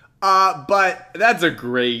 Anyway, but that's a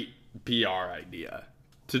great PR idea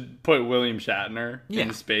to put William Shatner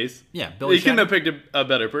in space. Yeah, Billy They couldn't have picked a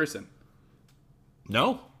better person.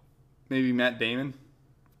 No. Maybe Matt Damon.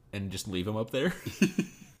 And just leave him up there?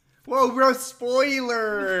 Whoa, bro,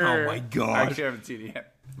 spoiler! Oh my god. Actually, I haven't seen it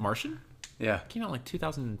yet. Martian? Yeah. Came out like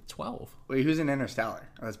 2012. Wait, who's in Interstellar?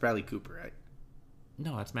 Oh, that's Bradley Cooper, right?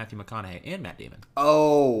 No, that's Matthew McConaughey and Matt Damon.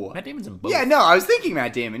 Oh. Matt Damon's in both. Yeah, no, I was thinking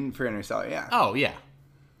Matt Damon for Interstellar, yeah. Oh, yeah.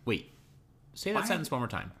 Wait. Say that sentence one more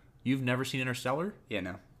time. You've never seen Interstellar? Yeah,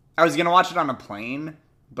 no. I was going to watch it on a plane,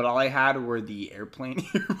 but all I had were the airplane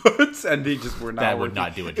earbuds, and they just were not That would working.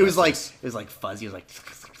 not do it It was justice. like fuzzy. It was like...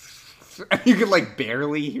 you could like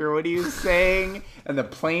barely hear what he was saying, and the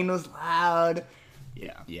plane was loud.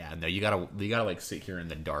 Yeah. Yeah, no, you gotta like sit here in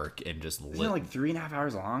the dark and just Isn't it like 3.5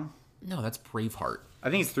 hours long? No, that's Braveheart. I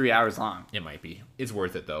think it's 3 hours long. It might be. It's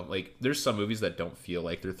worth it though. Like there's some movies that don't feel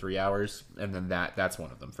like they're 3 hours, and then that's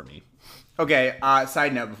one of them for me. Okay,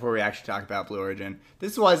 side note before we actually talk about Blue Origin.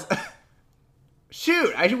 This was...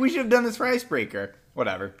 Shoot, we should have done this for Icebreaker.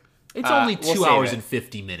 Whatever. It's only we'll 2 save hours it. and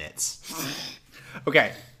 50 minutes.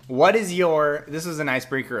 Okay, what is your... This was an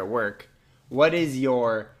icebreaker at work. What is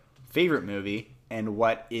your favorite movie, and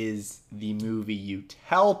what is the movie you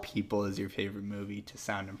tell people is your favorite movie to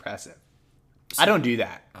sound impressive? I don't do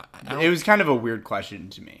that. It was kind of a weird question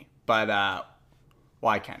to me, but,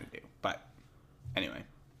 well, I kind of do, but anyway.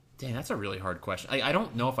 Dang, that's a really hard question. I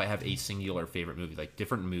don't know if I have a singular favorite movie. Like,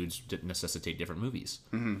 different moods necessitate different movies.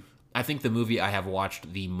 Mm-hmm. I think the movie I have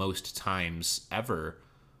watched the most times ever,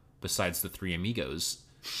 besides The Three Amigos,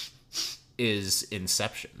 is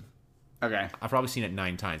Inception. Okay. I've probably seen it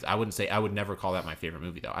 9 times. I would never call that my favorite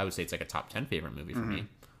movie, though. I would say it's like a top 10 favorite movie for me.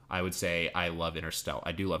 I would say I love Interstellar.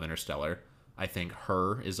 I do love Interstellar. I think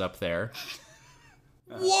Her is up there.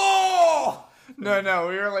 Whoa! No,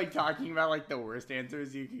 we were like talking about like the worst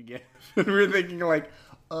answers you could get. We were thinking like,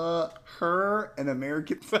 Her and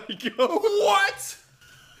American Psycho. What?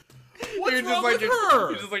 What's You're wrong just with like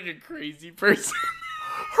Her? You're just like a crazy person.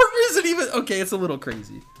 Her isn't even... Okay, it's a little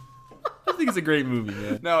crazy. I think it's a great movie,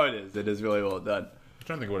 man. No, it is. It is really well done. I'm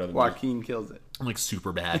trying to think of what other movie. Joaquin kills it. I'm like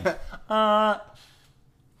super bad.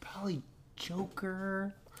 Probably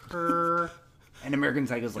Joker, Her, and American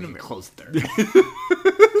Psycho's like a close third.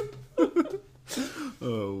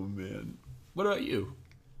 Oh, man. What about you?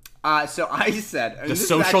 So I said... The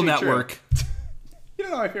Social Network. You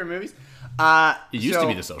don't know my favorite movies? It used to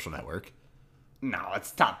be The Social Network. No,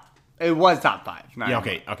 it's top... It was top 5. Yeah,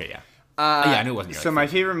 okay, yeah. Yeah, I knew it wasn't your My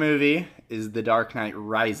favorite movie is The Dark Knight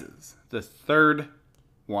Rises. The third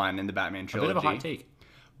one in the Batman A trilogy. bit of a hot take.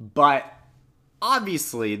 But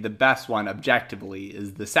obviously the best one, objectively,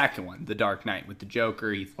 is the second one, The Dark Knight, with the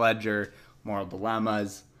Joker, Heath Ledger, moral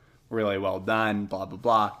dilemmas, really well done, blah,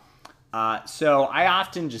 blah, blah. So I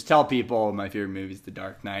often just tell people my favorite movie is The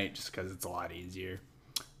Dark Knight, just because it's a lot easier.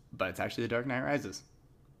 But it's actually The Dark Knight Rises.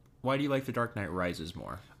 Why do you like The Dark Knight Rises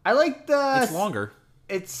more? I like the... It's longer.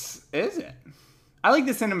 Is it? I like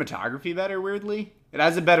the cinematography better, weirdly. It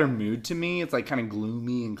has a better mood to me. It's like kind of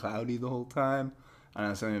gloomy and cloudy the whole time. I don't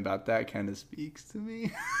know, something about that kind of speaks to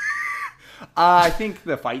me. I think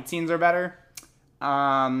the fight scenes are better.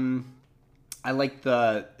 I like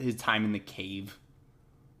his time in the cave.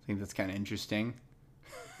 I think that's kind of interesting.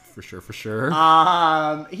 For sure.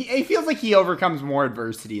 He feels like he overcomes more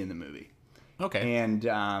adversity in the movie. Okay. And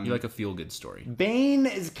you like a feel-good story. Bane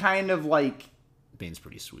is kind of like... Bane's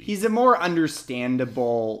pretty sweet. He's a more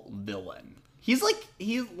understandable villain. He's like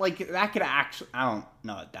that could actually... I don't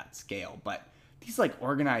know at that scale, but he's like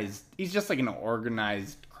organized... He's just like an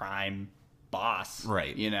organized crime boss.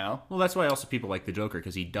 Right. You know? Well, that's why also people like the Joker,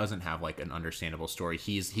 because he doesn't have like an understandable story.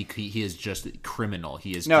 He is just criminal.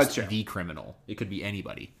 He is just the criminal. It could be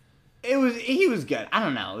anybody. He was good. I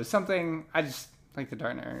don't know. It was something... I just like the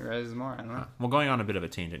Dark Knight Rises more. I don't know. Well, going on a bit of a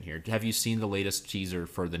tangent here. Have you seen the latest teaser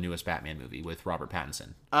for the newest Batman movie with Robert Pattinson?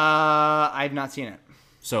 I've not seen it.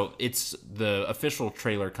 So the official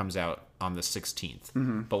trailer comes out on the 16th.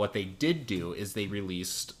 Mm-hmm. But what they did do is they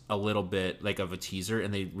released a little bit like of a teaser,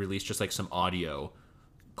 and they released just like some audio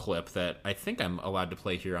clip that I think I'm allowed to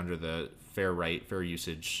play here under the fair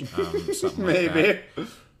usage, something like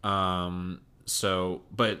that. So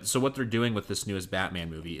what they're doing with this newest Batman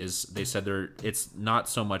movie is they said it's not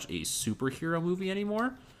so much a superhero movie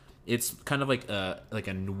anymore. It's kind of like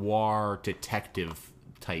a noir detective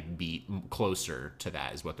type beat, closer to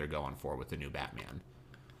that is what they're going for with the new Batman.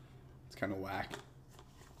 It's kind of whack.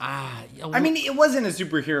 I mean, it wasn't a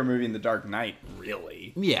superhero movie in The Dark Knight,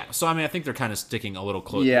 really. Yeah, so I mean, I think they're kind of sticking a little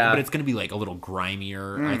close. Yeah. But it's going to be like a little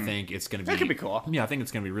grimier, I think. It's going to be... That could be cool. Yeah, I think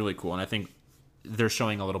it's going to be really cool. And I think they're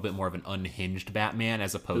showing a little bit more of an unhinged Batman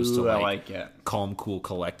as opposed to I like like it. calm, cool,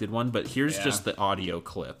 collected one. But here's just the audio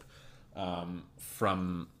clip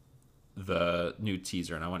from the new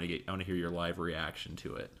teaser, and I want to hear your live reaction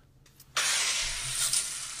to it.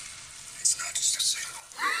 It's not just a signal.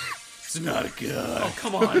 It's not a gun. Oh,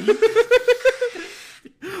 come on.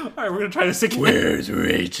 All right, we're going to try this again. Where's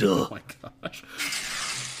Rachel? Oh, my gosh.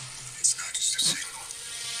 It's not just a signal.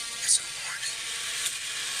 It's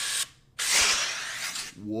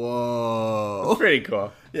a warning. Whoa. Pretty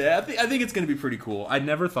cool. Yeah, I think it's going to be pretty cool. I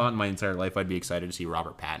never thought in my entire life I'd be excited to see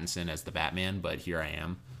Robert Pattinson as the Batman, but here I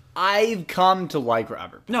am. I've come to like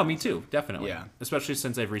Robert. No, me too, definitely. Yeah. Especially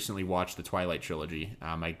since I've recently watched the Twilight trilogy.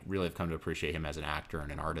 I really have come to appreciate him as an actor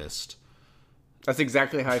and an artist. That's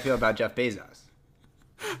exactly how I feel about Jeff Bezos.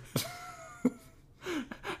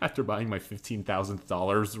 After buying my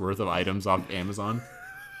 $15,000 worth of items off Amazon.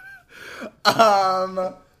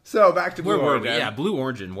 So back to Blue Where were we? Origin. Yeah, Blue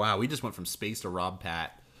Origin. Wow, we just went from space to Rob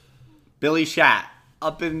Pat. Billy Shat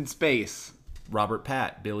up in space. Robert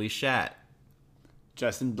Pat, Billy Shat,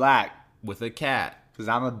 Justin Black, with a cat. because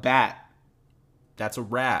I'm a bat. That's a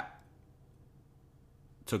rap.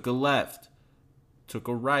 Took a left. Took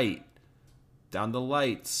a right. Down the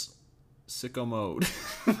lights. Sicko mode.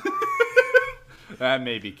 That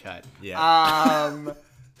may be cut. Yeah.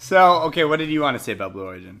 So, okay, what did you want to say about Blue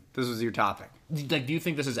Origin? This was your topic. Like, do you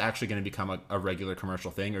think this is actually going to become a regular commercial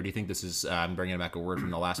thing, or do you think this is, I'm bringing back a word from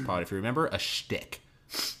the last pod, if you remember, a shtick?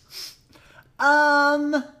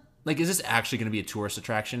 Like, is this actually going to be a tourist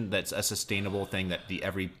attraction that's a sustainable thing that the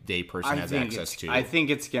everyday person has access to? I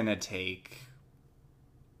think it's going to take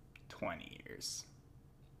 20 years.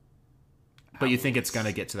 But you think it's going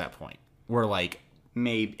to get to that point where, like,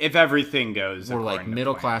 Maybe, if everything goes where, like, according to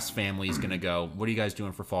middle-class families going to go, what are you guys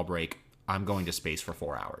doing for fall break? I'm going to space for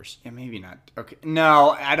 4 hours. Yeah, maybe not. Okay.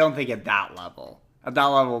 No, I don't think at that level. At that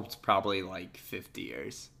level, it's probably like 50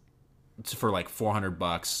 years. It's for like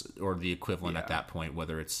 $400 or the equivalent at that point,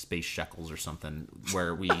 whether it's space shekels or something,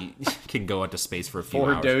 where we can go into space for a few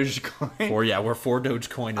hours. Dogecoin. Where 4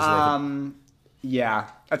 Dogecoin is worth. Yeah,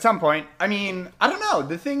 at some point. I mean, I don't know.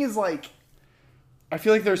 The thing is, like, I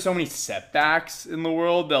feel like there's so many setbacks in the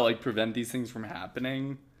world that, like, prevent these things from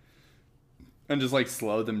happening and just, like,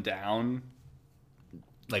 slow them down.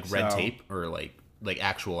 Like red tape or like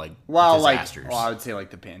actual like disasters? disasters? I would say,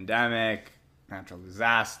 like, the pandemic, natural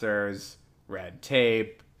disasters, red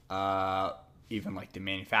tape, even, like, the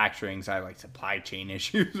manufacturing side, like, supply chain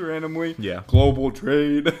issues randomly. Yeah. Global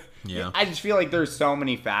trade. Yeah. I just feel like there's so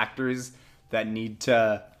many factors that need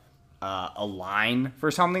to align for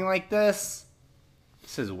something like this.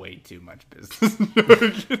 This is way too much business.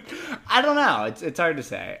 I don't know. It's hard to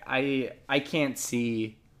say. I can't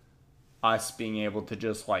see us being able to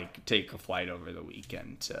just, like, take a flight over the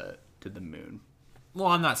weekend to the moon. Well,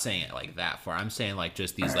 I'm not saying it like that far. I'm saying like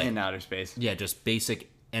just these like in outer space. Yeah, just basic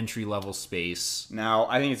entry level space. No,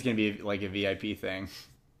 I think it's gonna be like a VIP thing.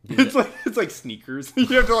 It's like sneakers. You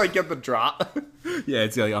have to, like, get the drop. Yeah,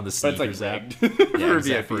 it's like on the sneakers like app. rigged Yeah, for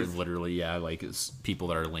exactly. VIPs. Literally, yeah, like it's people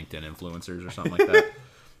that are LinkedIn influencers or something like that.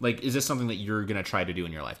 Like, is this something that you're gonna try to do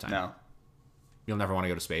in your lifetime? No, You'll never want to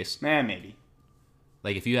go to space. man, maybe.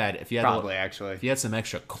 Like if you had Probably, actually. if you had some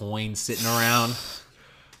extra coins sitting around.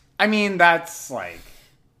 I mean, that's like,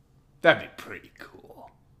 that'd be pretty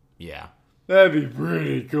cool. Yeah. That'd be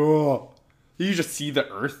pretty cool. You just see the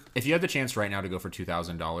Earth. If you had the chance right now to go for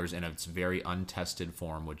 $2,000 in its very untested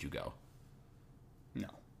form, would you go? No.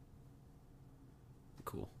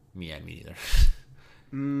 Cool. Me neither.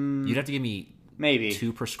 You'd have to give me Maybe.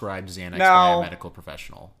 2 prescribed Xanax No. by a medical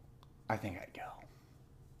professional. I think I'd go.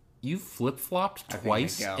 You flip-flopped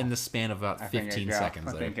twice I'd go. in the span of about I think 15 I'd go. seconds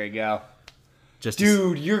I there. think I'd go. Just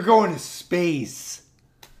Dude, you're going to space.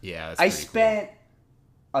 yeah, that's I pretty spent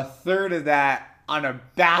a third of that on a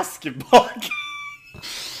basketball game. cool.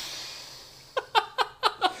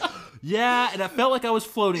 Yeah, and I felt like I was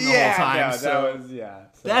floating the whole time. no, so that was, yeah.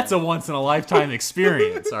 So. that's a once-in-a-lifetime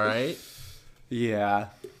experience, all right? Yeah.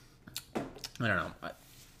 I don't know.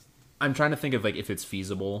 I'm trying to think of like if it's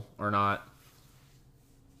feasible or not.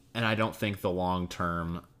 And I don't think the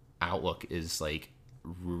long-term outlook is like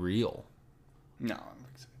real. No.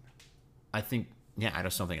 I think I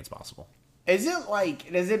just don't think it's possible. Is it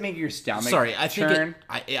like, does it make your stomach Sorry, I think churn?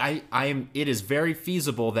 it is very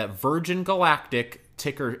feasible that Virgin Galactic,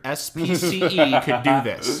 ticker SPCE, could do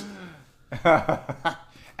this.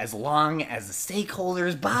 As long as the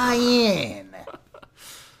stakeholders buy in.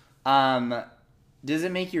 Does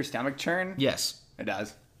it make your stomach churn? Yes. It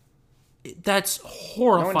does. That's No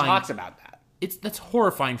horrifying. one talks about that. That's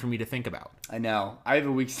horrifying for me to think about. I know. I have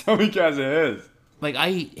a weak stomach as it is. Like,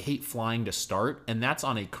 I hate flying to start, and that's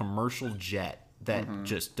on a commercial jet that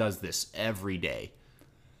just does this every day.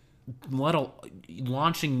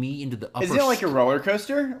 Launching me into the upper... Isn't it like a roller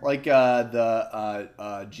coaster? Like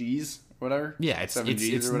the G's, whatever? Yeah, it's 7 Gs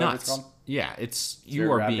it's or whatever nuts. it's called? Yeah, it's... Zero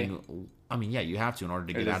You are gravity? being... I mean, yeah, you have to in order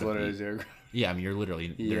to get It out is of literally the... zero gravity. Yeah, I mean, you're literally...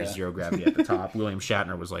 There's Yeah. zero gravity at the top. William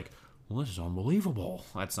Shatner was like, well, this is unbelievable.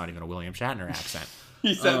 That's not even a William Shatner accent.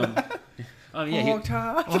 He said that. Yeah,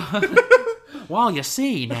 Todd. well, you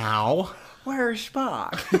see now... Where's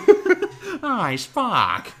Spock? Hi,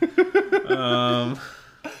 Spock.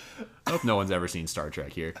 I hope no one's ever seen Star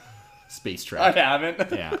Trek here. Space I Trek.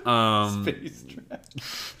 haven't. Yeah. Space Trek.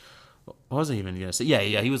 What was I even gonna say? Yeah.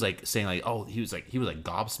 He was like saying like, oh, he was like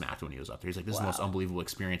gobsmacked when he was up there. He's like, this is the most unbelievable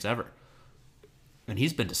experience ever. And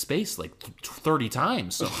he's been to space like 30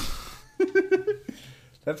 times. So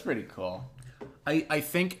That's pretty cool. I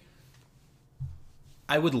think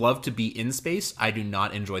I would love to be in space. I do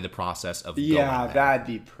not enjoy the process of going Yeah, there. that'd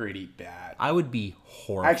be pretty bad. I would be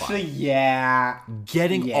horrified. Actually, yeah.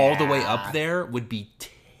 Getting all the way Yeah. up there would be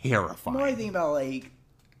terrifying. The more I think about like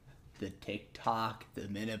the TikTok, the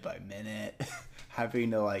minute by minute,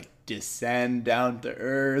 having to like descend down to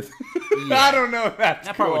earth. I don't know if that's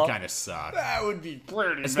that cool. part would kind of suck. That would be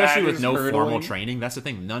pretty Especially bad, with just no hurtling. formal training. That's the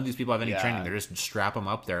thing. None of these people have any Yeah. training. They're just strap them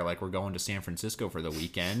up there like we're going to San Francisco for the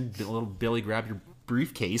weekend. Little Billy, grab your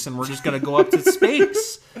briefcase and we're just going to go up to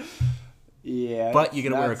space. Yeah. But you got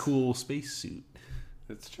to wear a that's- cool space suit.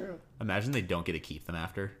 That's true. Imagine they don't get to keep them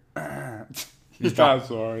after. Just drop,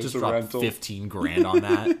 sorry, Just it's a drop rental. 15 grand on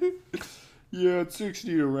that. Yeah, it's 60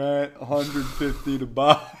 to rent, 150 to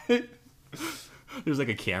buy. There's like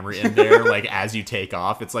a camera in there, like as you take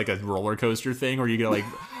off. It's like a roller coaster thing where you get like,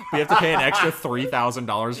 we have to pay an extra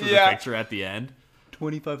 $3,000 for Yeah. the picture at the end.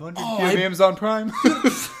 2,500. Oh, Do you have I- Amazon Prime?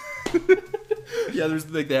 Yeah, there's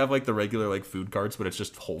like they have like the regular like food carts, but it's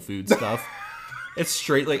just Whole Food stuff. It's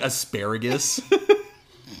straight like asparagus.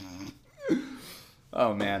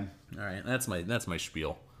 Oh man. All right, that's my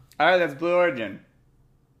spiel. All right, that's Blue Origin.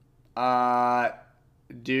 I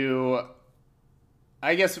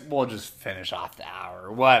guess we'll just finish off the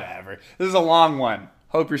hour. Whatever. This is a long one.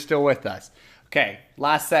 Hope you're still with us. Okay,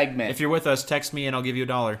 last segment. If you're with us, text me and I'll give you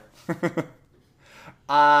 $1.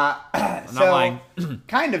 I'm not lying.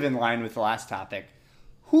 Kind of in line with the last topic.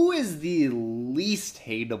 Who is the least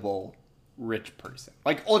hateable rich person?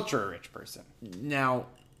 Like ultra rich person. Now,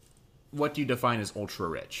 what do you define as ultra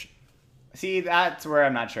rich? See, that's where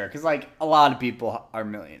I'm not sure. Because, like, a lot of people are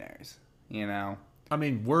millionaires, you know? I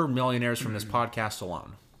mean, we're millionaires from this podcast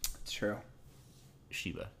alone. It's true.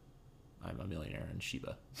 Shiba. I'm a millionaire in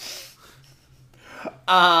Shiba.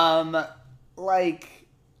 Like,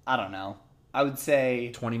 I don't know. I would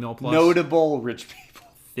say 20 mil plus? notable rich people.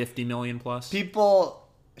 50 million plus? People,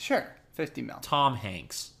 sure, 50 mil. Tom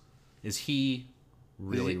Hanks. Is he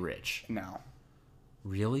really rich? No.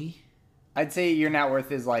 Really? I'd say your net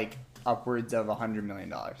worth is, like, upwards of $100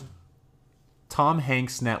 million. Tom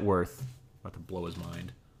Hanks' net worth. About to blow his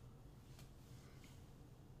mind.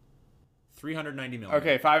 390 million.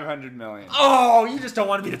 Okay, 500 million. Oh, you just don't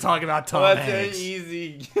want me to talk about Tom Well, that's Hanks.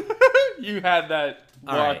 easy. You had that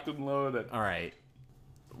All locked right. and loaded. All right.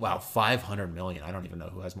 Wow, 500 million. I don't even know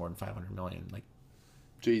who has more than 500 million. Like,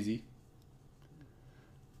 Jay-Z.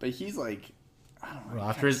 But he's like, I don't know. well,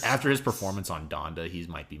 after his performance on Donda, he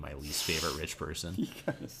might be my least favorite rich person. He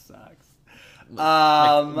kind of sucks.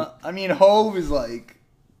 I mean, Hove is like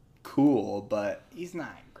cool, but he's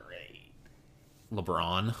not great.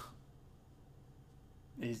 LeBron.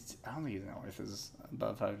 I don't think his net worth is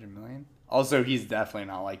above 500 million. Also, he's definitely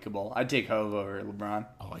not likable. I'd take Hove over LeBron.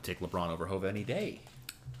 Oh, I take LeBron over Hove any day.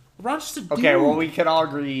 LeBron's just a dude. Okay, well, we can all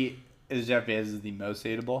agree is Jeff Bezos the most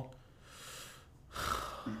hateable.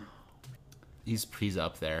 He's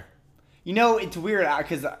up there. You know, it's weird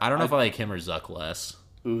because I don't know if I like him or Zuck less.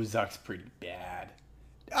 Ooh, Zuck's pretty bad.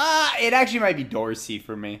 It actually might be Dorsey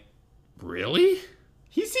for me. Really?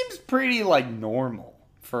 He seems pretty like normal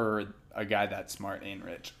for a guy that smart and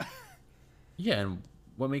rich. Yeah, and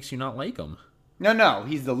what makes you not like him? No,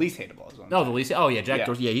 he's the least hateable. Is what I'm No, saying. the least. Oh yeah, Jack Yeah.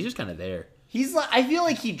 Dorsey. Yeah, he's just kind of there. He's like, I feel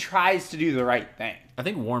like he tries to do the right thing. I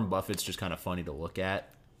think Warren Buffett's just kind of funny to look at.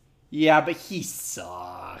 Yeah, but he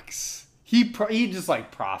sucks. He just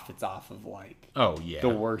like profits off of like Oh yeah. the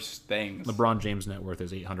worst things. LeBron James' net worth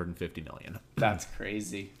is 850 million. That's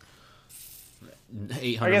crazy.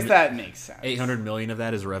 800, I guess that makes sense. 800 million of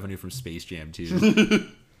that is revenue from Space Jam 2.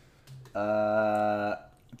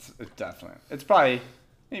 It's definitely. It's probably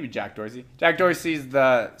Maybe Jack Dorsey. Jack Dorsey's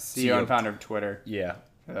the CEO and CEO. founder of Twitter. Yeah.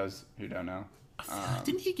 For those who don't know.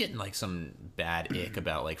 Didn't he get in like some bad ick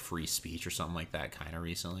about like free speech or something like that kind of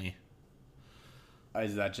recently?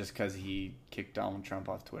 Is that just because he kicked Donald Trump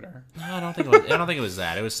off Twitter? No, I don't think it was, I don't think it was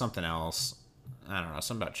that. It was something else. I don't know,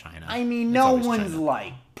 something about China. I mean, It's no always one's China.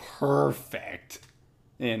 like perfect.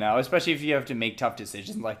 You know, especially if you have to make tough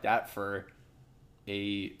decisions like that for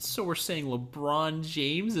a... So we're saying LeBron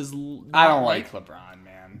James is. I don't like LeBron,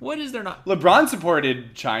 man. What is there not? LeBron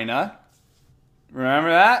supported China.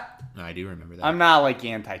 Remember that? No, I do remember that. I'm not like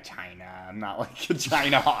anti-China. I'm not like a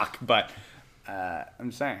China hawk, but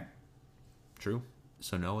I'm saying. True.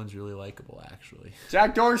 So no one's really likable, actually.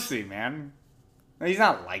 Jack Dorsey, man. He's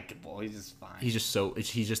not likable. He's just fine. He's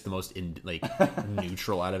just the most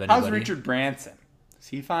neutral out of anybody. How's Richard Branson? Is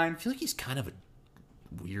he fine? I feel like he's kind of a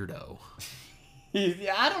weirdo.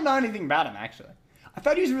 I don't know anything about him, actually. I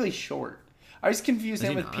thought he was really short. I was confused Is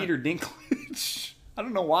him he with not? Peter Dinklage. I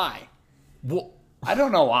don't know why. Well, I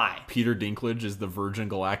don't know why. Peter Dinklage is the Virgin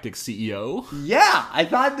Galactic CEO. Yeah, I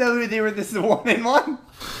thought they were this one in one.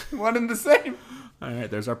 One and the same. All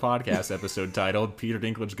right, there's our podcast episode titled "Peter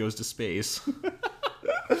Dinklage Goes to Space."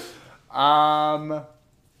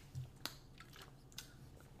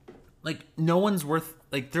 Like, no one's worth.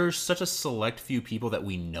 Like, there's such a select few people that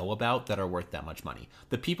we know about that are worth that much money.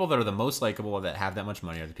 The people that are the most likable that have that much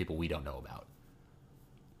money are the people we don't know about.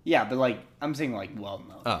 Yeah, but like I'm saying, like well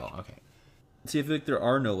known. Oh, okay. See, I feel like there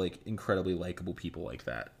are no like incredibly likable people like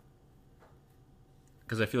that.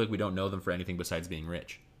 Because I feel like we don't know them for anything besides being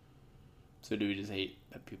rich. So do we just hate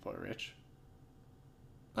that people are rich?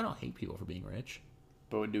 I don't hate people for being rich.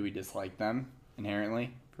 But do we dislike them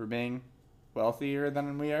inherently for being wealthier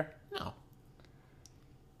than we are? No.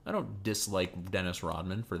 I don't dislike Dennis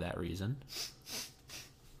Rodman for that reason.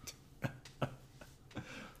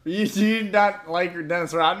 You do not like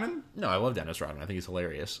Dennis Rodman? No, I love Dennis Rodman. I think he's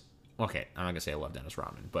hilarious. Okay, I'm not going to say I love Dennis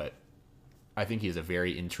Rodman, but I think he's a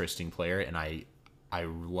very interesting player, and I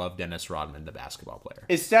love Dennis Rodman, the basketball player.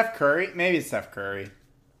 Is Steph Curry? Maybe it's Steph Curry.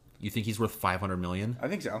 You think he's worth $500 million? I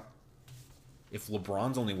think so. If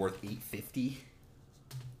LeBron's only worth $850?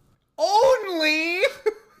 Only?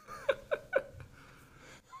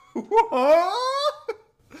 What?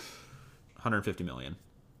 $150 million.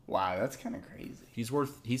 Wow, that's kind of crazy. He's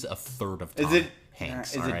a third of Tom Is it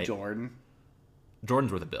Hanks. Is all it right? Jordan?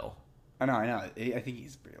 Jordan's worth a bill. I know. I think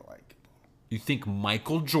he's pretty likable. You think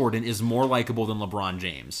Michael Jordan is more likable than LeBron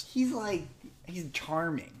James? He's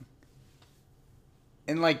charming.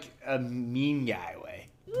 In like a mean guy way.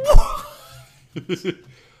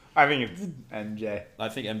 I think it's MJ. I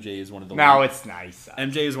think MJ is one of the No, it's nice.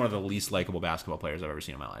 MJ is one of the least likable basketball players I've ever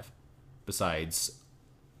seen in my life. Besides,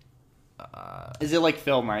 Is it like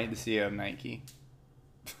Phil Knight, the CEO of Nike?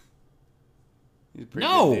 He's a pretty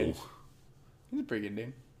no. good dude. He's a pretty good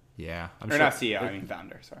dude. Yeah, I'm Or not CEO, I mean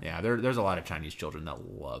founder. Sorry. Yeah, there's a lot of Chinese children that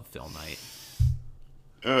love Phil Knight.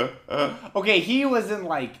 Okay, he wasn't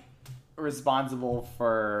like responsible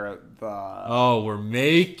for the. Oh, we're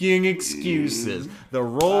making excuses. The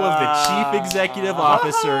role of the chief executive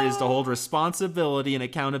officer is to hold responsibility and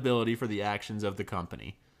accountability for the actions of the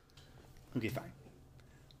company. Okay, fine.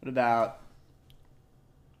 What about?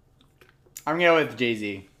 I'm gonna go with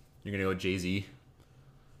Jay-Z. You're gonna go with Jay-Z.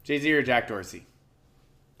 Jay-Z or Jack Dorsey?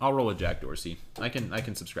 I'll roll with Jack Dorsey. I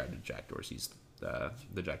can subscribe to Jack Dorsey's the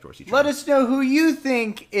Jack Dorsey train. Let us know who you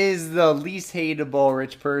think is the least hateable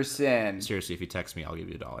rich person. Seriously, if you text me, I'll give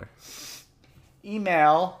you $1.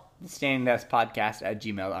 Email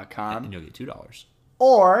standingdeskpodcast@gmail.com. And you'll get $2.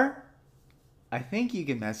 Or I think you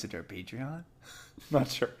can message our Patreon. Not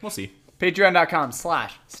sure. We'll see.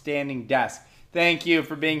 Patreon.com/standingdesk. Thank you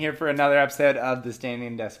for being here for another episode of the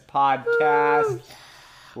Standing Desk Podcast.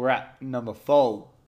 We're at number 4.